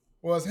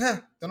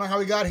 Don't know how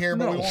we got here,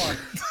 but we won.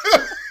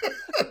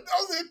 That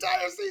was the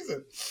entire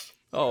season.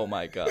 Oh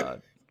my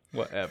God.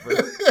 Whatever.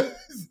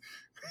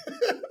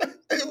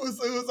 It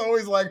was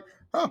always like,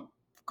 go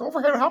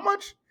overhead. How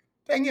much?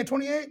 Dang it,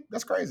 28.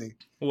 That's crazy.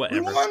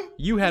 Whatever. We won?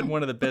 You had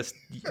one of the best.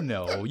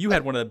 You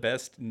had one of the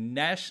best,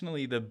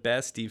 nationally the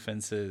best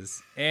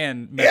defenses,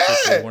 and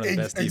metrically one of the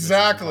best defenses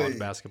in college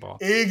basketball.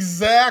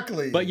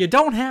 Exactly. But you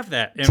don't have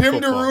that in Tim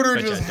football.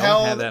 DeRuyter just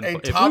held a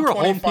if top we were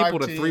holding 25 people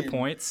to team 3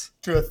 points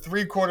to a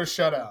 3-quarter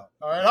shutout.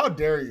 All right, how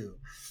dare you?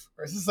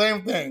 It's the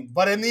same thing,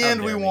 but in the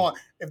end, we won.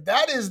 If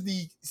that is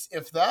the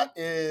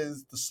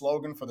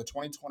slogan for the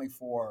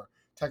 2024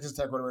 Texas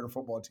Tech Red Raider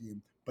football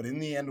team, but in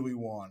the end, we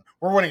won.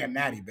 We're winning a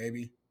natty,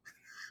 baby.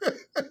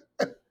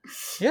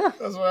 Yeah,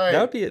 that's right.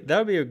 That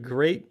would be a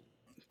great.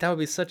 That would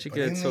be such a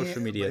good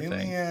social media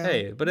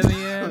thing. But in the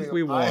end,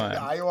 we won.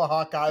 Iowa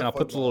Hawkeye. And I'll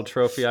put the little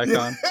trophy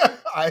icon.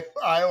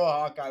 Iowa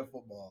Hawkeye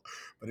football,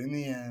 but in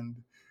the end,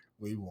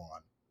 we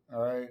won.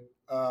 All right.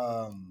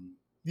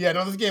 Yeah,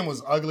 no, this game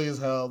was ugly as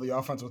hell. The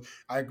offense was.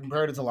 I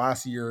compared it to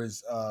last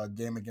year's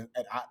game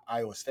at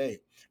Iowa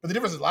State. But the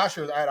difference is last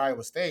year at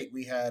Iowa State,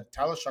 we had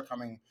Tyler Shuck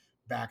coming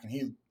back,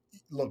 and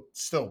looked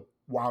still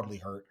wildly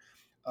hurt.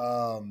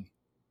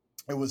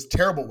 It was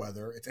terrible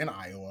weather. It's in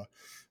Iowa.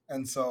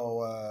 And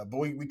so, but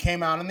we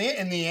came out in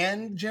the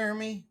end,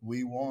 Jeremy,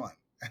 we won.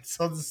 And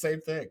so it's the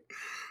same thing.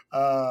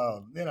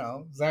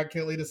 Zach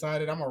Kittley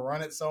decided I'm going to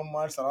run it so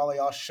much that all of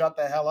y'all shut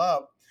the hell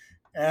up.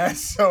 And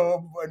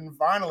so, and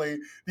finally,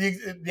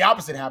 the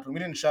opposite happened. We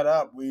didn't shut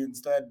up.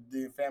 Instead,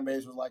 the fan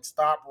base was like,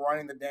 stop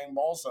running the dang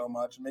ball so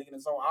much and making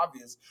it so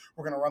obvious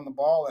we're going to run the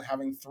ball, and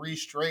having 3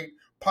 straight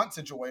punt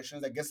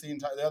situations that gets the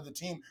other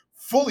team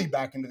fully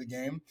back into the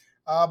game.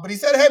 But he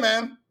said, hey,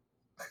 man,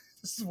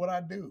 this is what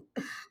I do.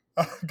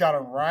 Got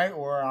him right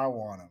where I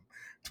want him.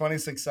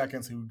 26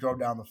 seconds, he drove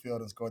down the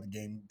field and scored the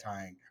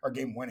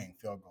game-winning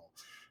field goal.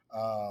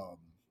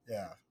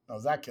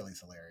 Zach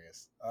Kittley's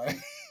hilarious.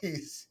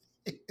 He's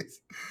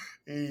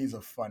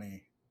a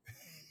funny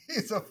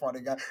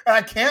guy. And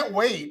I can't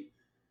wait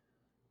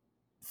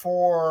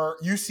for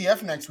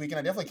UCF next week, and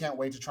I definitely can't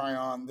wait to try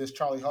on this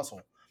Charlie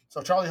Hustle. So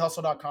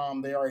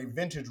charliehustle.com, they are a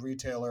vintage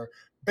retailer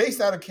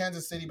based out of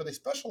Kansas City, but they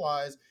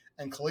specialize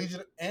in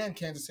collegiate and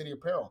Kansas City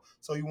apparel.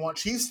 So you want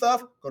Chiefs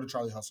stuff, go to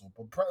Charlie Hustle.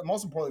 But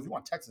most importantly, if you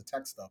want Texas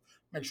Tech stuff,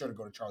 make sure to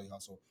go to Charlie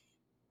Hustle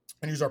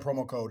and use our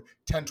promo code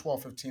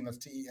 101215. That's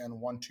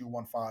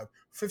TEN1215.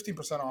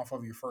 15% off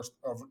of your first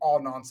of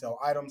all non-sale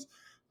items.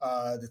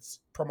 That's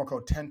promo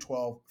code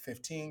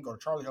 101215. Go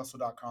to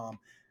charliehustle.com.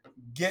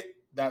 Get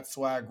that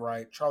swag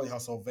right. Charlie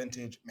Hustle,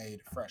 vintage,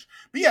 made fresh.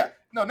 But yeah,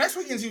 no, next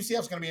weekend's UCF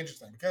is going to be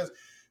interesting because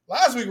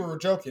last week we were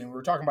joking. We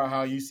were talking about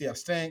how UCF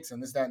stinks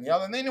and this, that, and the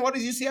other. And then what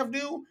does UCF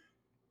do?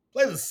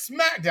 Play the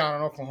smackdown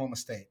on Oklahoma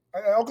State.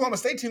 Oklahoma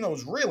State team that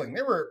was reeling.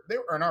 They were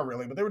not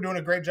reeling, but they were doing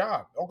a great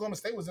job. Oklahoma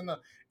State was in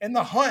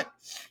the hunt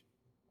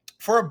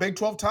for a Big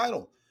 12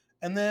 title.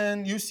 And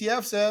then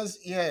UCF says,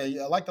 yeah,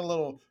 I like the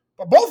little.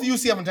 But both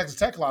UCF and Texas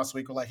Tech last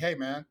week were like, hey,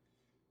 man,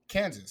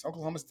 Kansas,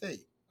 Oklahoma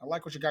State, I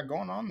like what you got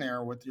going on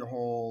there with your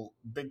whole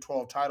Big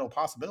 12 title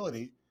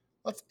possibility.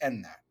 Let's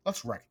end that.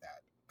 Let's wreck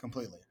that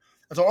completely.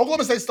 And so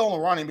Oklahoma State's still in the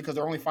running because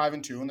they're only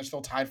 5-2 and they're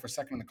still tied for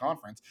second in the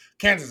conference.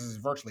 Kansas is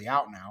virtually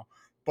out now.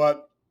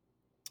 But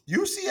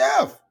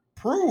UCF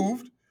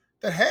proved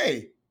that,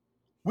 hey,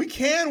 we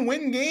can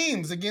win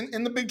games again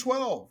in the Big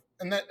 12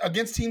 and that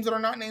against teams that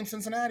are not named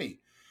Cincinnati.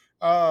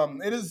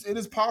 It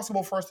is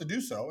possible for us to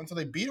do so. And so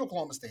they beat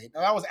Oklahoma State. Now,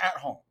 that was at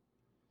home.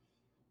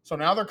 So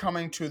now they're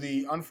coming to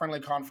the unfriendly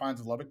confines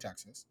of Lubbock,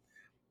 Texas.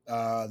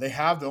 They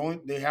have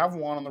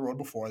won on the road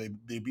before.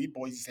 They beat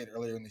Boise State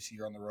earlier in this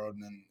year on the road,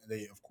 and then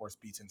they, of course,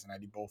 beat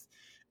Cincinnati both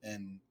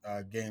in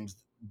games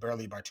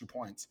barely by 2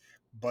 points.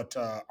 But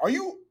we're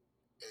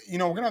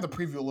going to have the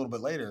preview a little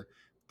bit later,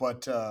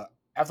 but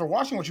after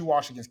watching what you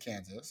watched against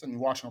Kansas and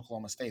watching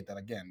Oklahoma State, that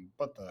again,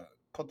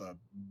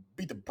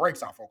 beat the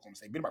brakes off Oklahoma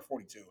State, beat them by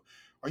 42.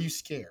 Are you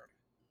scared?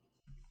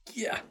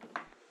 Yeah.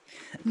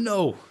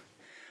 No.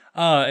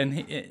 And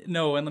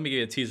let me give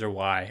you a teaser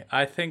why.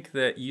 I think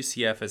that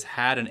UCF has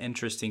had an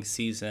interesting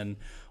season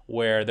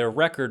where their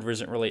record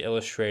isn't really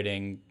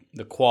illustrating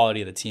the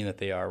quality of the team that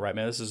they are, right?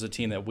 Man, this is a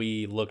team that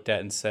we looked at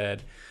and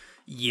said,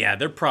 yeah,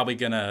 they're probably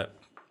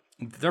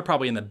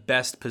in the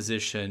best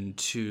position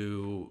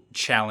to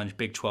challenge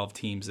Big 12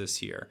 teams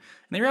this year.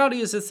 And the reality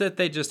is that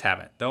they just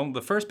haven't.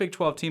 The first Big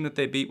 12 team that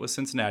they beat was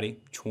Cincinnati,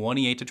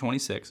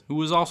 28-26, who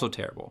was also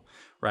terrible,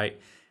 right?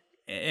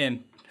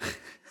 And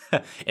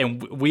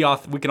we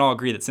can all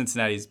agree that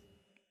Cincinnati's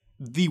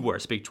the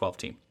worst Big 12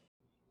 team.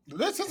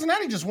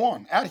 Cincinnati just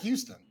won at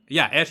Houston.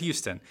 Yeah, at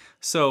Houston.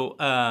 So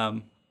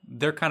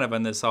they're kind of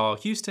in this all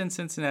Houston,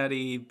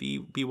 Cincinnati,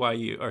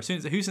 BYU, or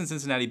Houston,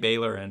 Cincinnati,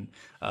 Baylor, and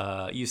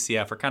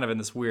UCF are kind of in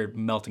this weird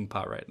melting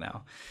pot right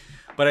now.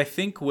 But I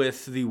think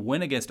with the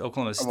win against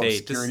Oklahoma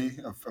State,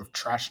 of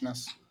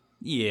trashness.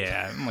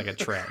 Yeah, like a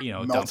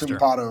melting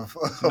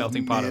dumpster.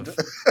 Melting pot of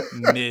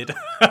mid.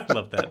 I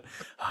love that.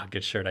 Oh,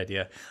 good shirt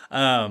idea.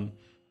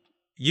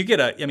 You get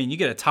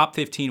a top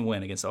 15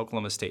 win against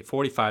Oklahoma State,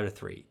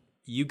 45-3.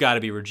 You got to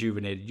be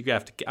rejuvenated. You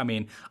have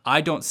to. I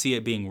don't see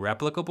it being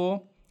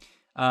replicable.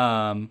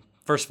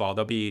 First of all,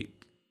 they'll be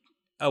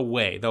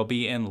away. They'll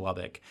be in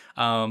Lubbock.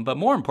 But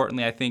more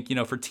importantly, I think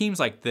for teams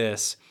like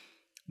this,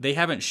 they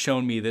haven't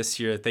shown me this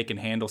year that they can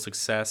handle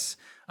success.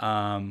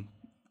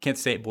 Kent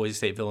State, Boise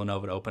State,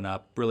 Villanova to open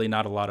up. Really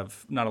not a lot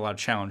of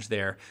challenge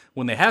there.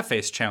 When they have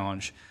faced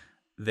challenge,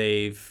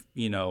 they've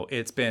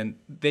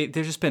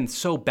just been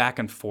so back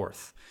and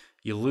forth.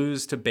 You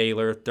lose to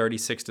Baylor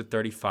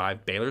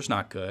 36-35. Baylor's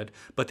not good,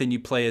 but then you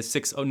play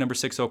number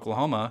 6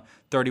 Oklahoma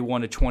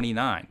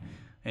 31-29.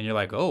 And you're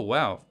like, oh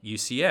wow,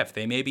 UCF,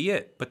 they may be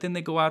it. But then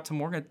they go out to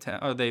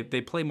Morgantown, or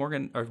they play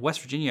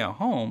West Virginia at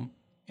home,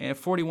 and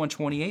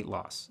 41-28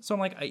 loss. So I'm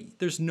like,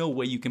 there's no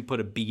way you can put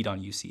a beat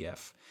on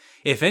UCF.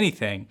 If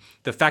anything,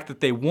 the fact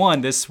that they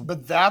won this...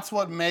 But that's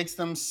what makes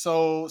them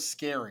so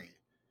scary,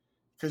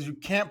 because you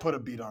can't put a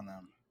beat on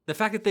them. The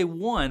fact that they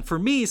won, for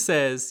me,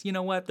 says, you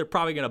know what, they're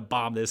probably going to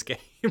bomb this game.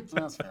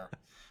 That's fair.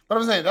 But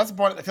I'm saying, that's the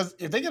point, because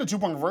if they get a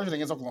 2-point conversion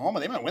against Oklahoma,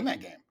 they might win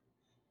that game.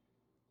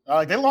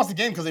 They lost the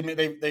game because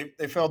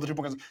they failed the 2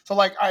 points. So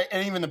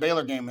and even the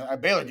Baylor game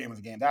was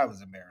a game that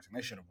was embarrassing.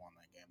 They should have won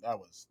that game. That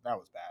was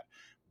bad.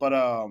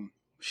 But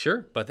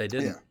Sure, but they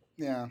didn't.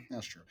 Yeah,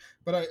 that's true.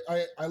 But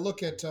I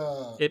look at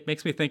It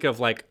makes me think of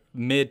like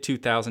mid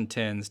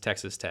 2010s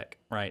Texas Tech,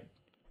 right?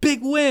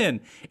 Big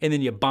win, and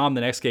then you bomb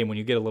the next game when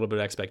you get a little bit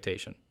of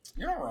expectation.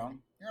 You're not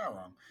wrong.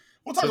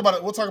 We'll talk about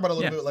it. We'll talk about it a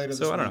little bit later.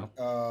 This I week. don't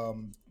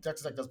know.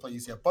 Texas Tech does play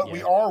UCF, but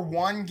we are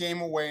one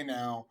game away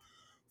now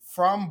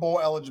from bowl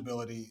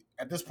eligibility.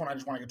 At this point, I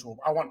just want to get to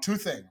I want two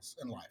things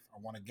in life. I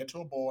want to get to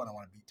a bowl, and I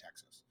want to beat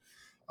Texas.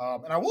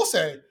 And I will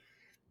say,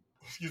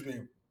 excuse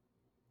me,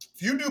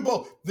 if you do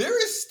both, there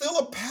is still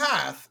a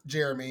path,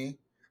 Jeremy,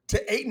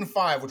 to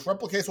 8-5, which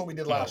replicates what we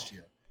did last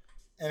year,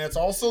 and it's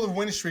also the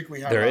win streak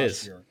we had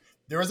last year.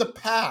 There is a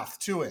path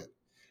to it,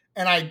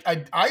 and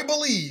I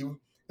believe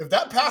if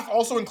that path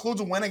also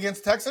includes a win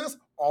against Texas,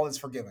 all is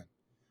forgiven.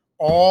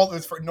 All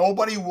is for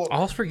nobody will.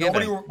 All's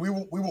forgiven. We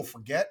will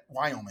forget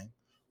Wyoming.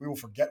 We will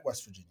forget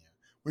West Virginia.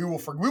 We will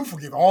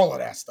forgive all of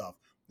that stuff.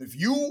 If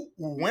you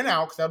win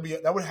out,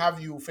 because that would have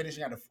you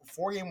finishing at a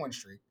 4-game win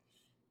streak.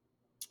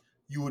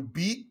 You would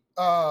beat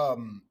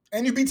and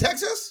you beat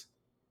Texas.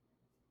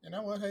 You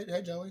know what?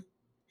 Hey Joey.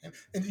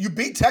 And you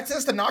beat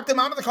Texas to knock them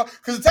out of the college,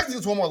 because the Texas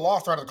gets one more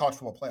loss out of the college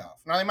football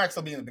playoff. Now they might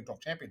still be in the Big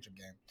 12 championship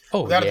game.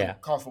 Oh, yeah.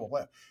 College football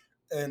playoff.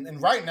 And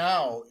right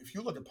now, if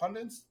you look at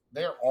pundits,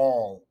 they're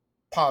all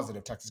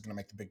positive Texas is going to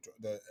make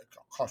the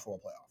college football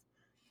playoff.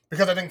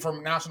 Because I think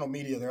from national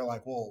media, they're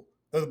like, well,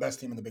 they're the best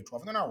team in the Big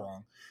 12. And they're not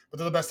wrong, but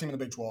they're the best team in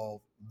the Big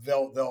 12. They're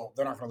not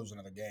going to lose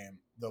another game.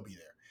 They'll be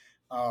there.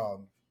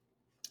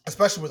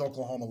 Especially with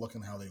Oklahoma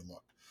looking how they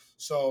look.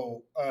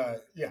 So,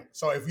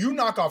 So if you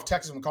knock off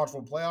Texas in the college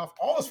football playoff,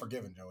 all is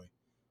forgiven, Joey.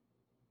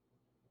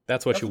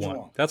 That's what you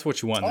want. That's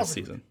what you want this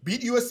season.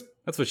 Beat US.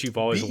 That's what you've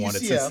always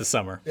wanted since the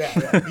summer. Yeah.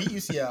 Beat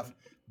UCF,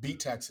 beat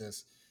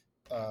Texas,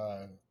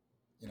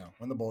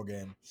 win the bowl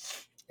game,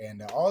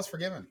 and all is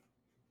forgiven.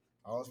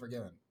 All is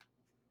forgiven.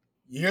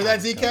 You hear that,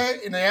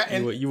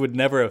 ZK? You would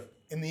never have.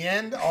 In the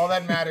end, all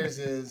that matters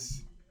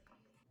is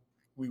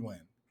we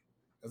win.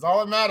 That's all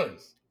that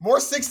matters. More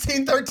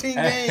 16-13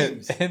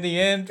 games. In the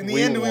end,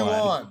 we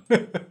won.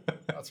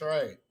 That's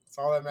right. That's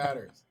all that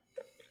matters.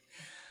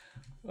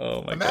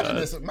 Oh my God! Imagine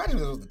this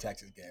was the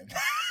Texas game.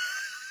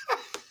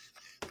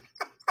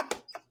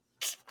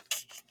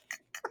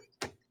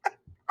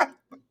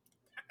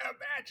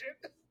 Imagine.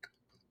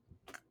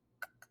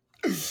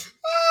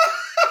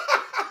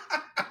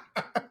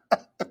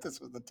 This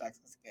was the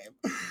Texas game.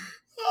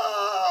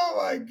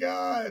 Oh my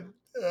God.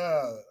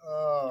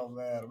 Oh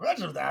man.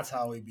 Imagine if that's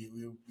how we beat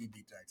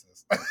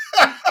Texas.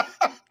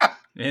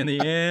 In the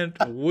end,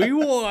 we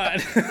won.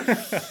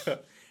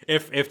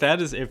 If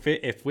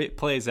it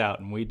plays out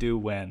and we do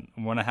win,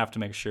 I'm gonna have to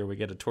make sure we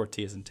get a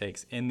tortillas and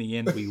takes. In the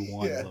end, we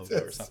won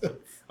logo or something.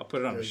 I'll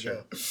put it on a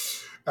shirt.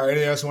 All right,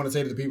 anything else you want to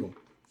say to the people?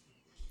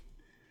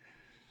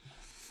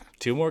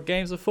 2 more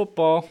games of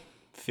football.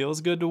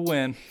 Feels good to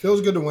win.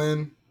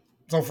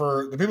 So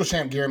for the People's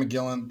Champ, Gary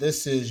McGillen,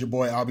 this is your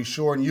boy, I'll Be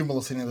Sure, and you've been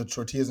listening to the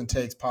Tortillas and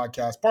Takes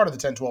podcast, part of the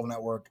 1012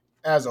 Network.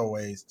 As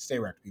always, stay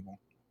wrecked, people.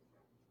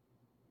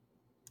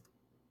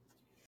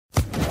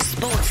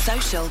 Sports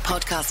Social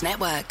Podcast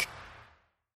Network.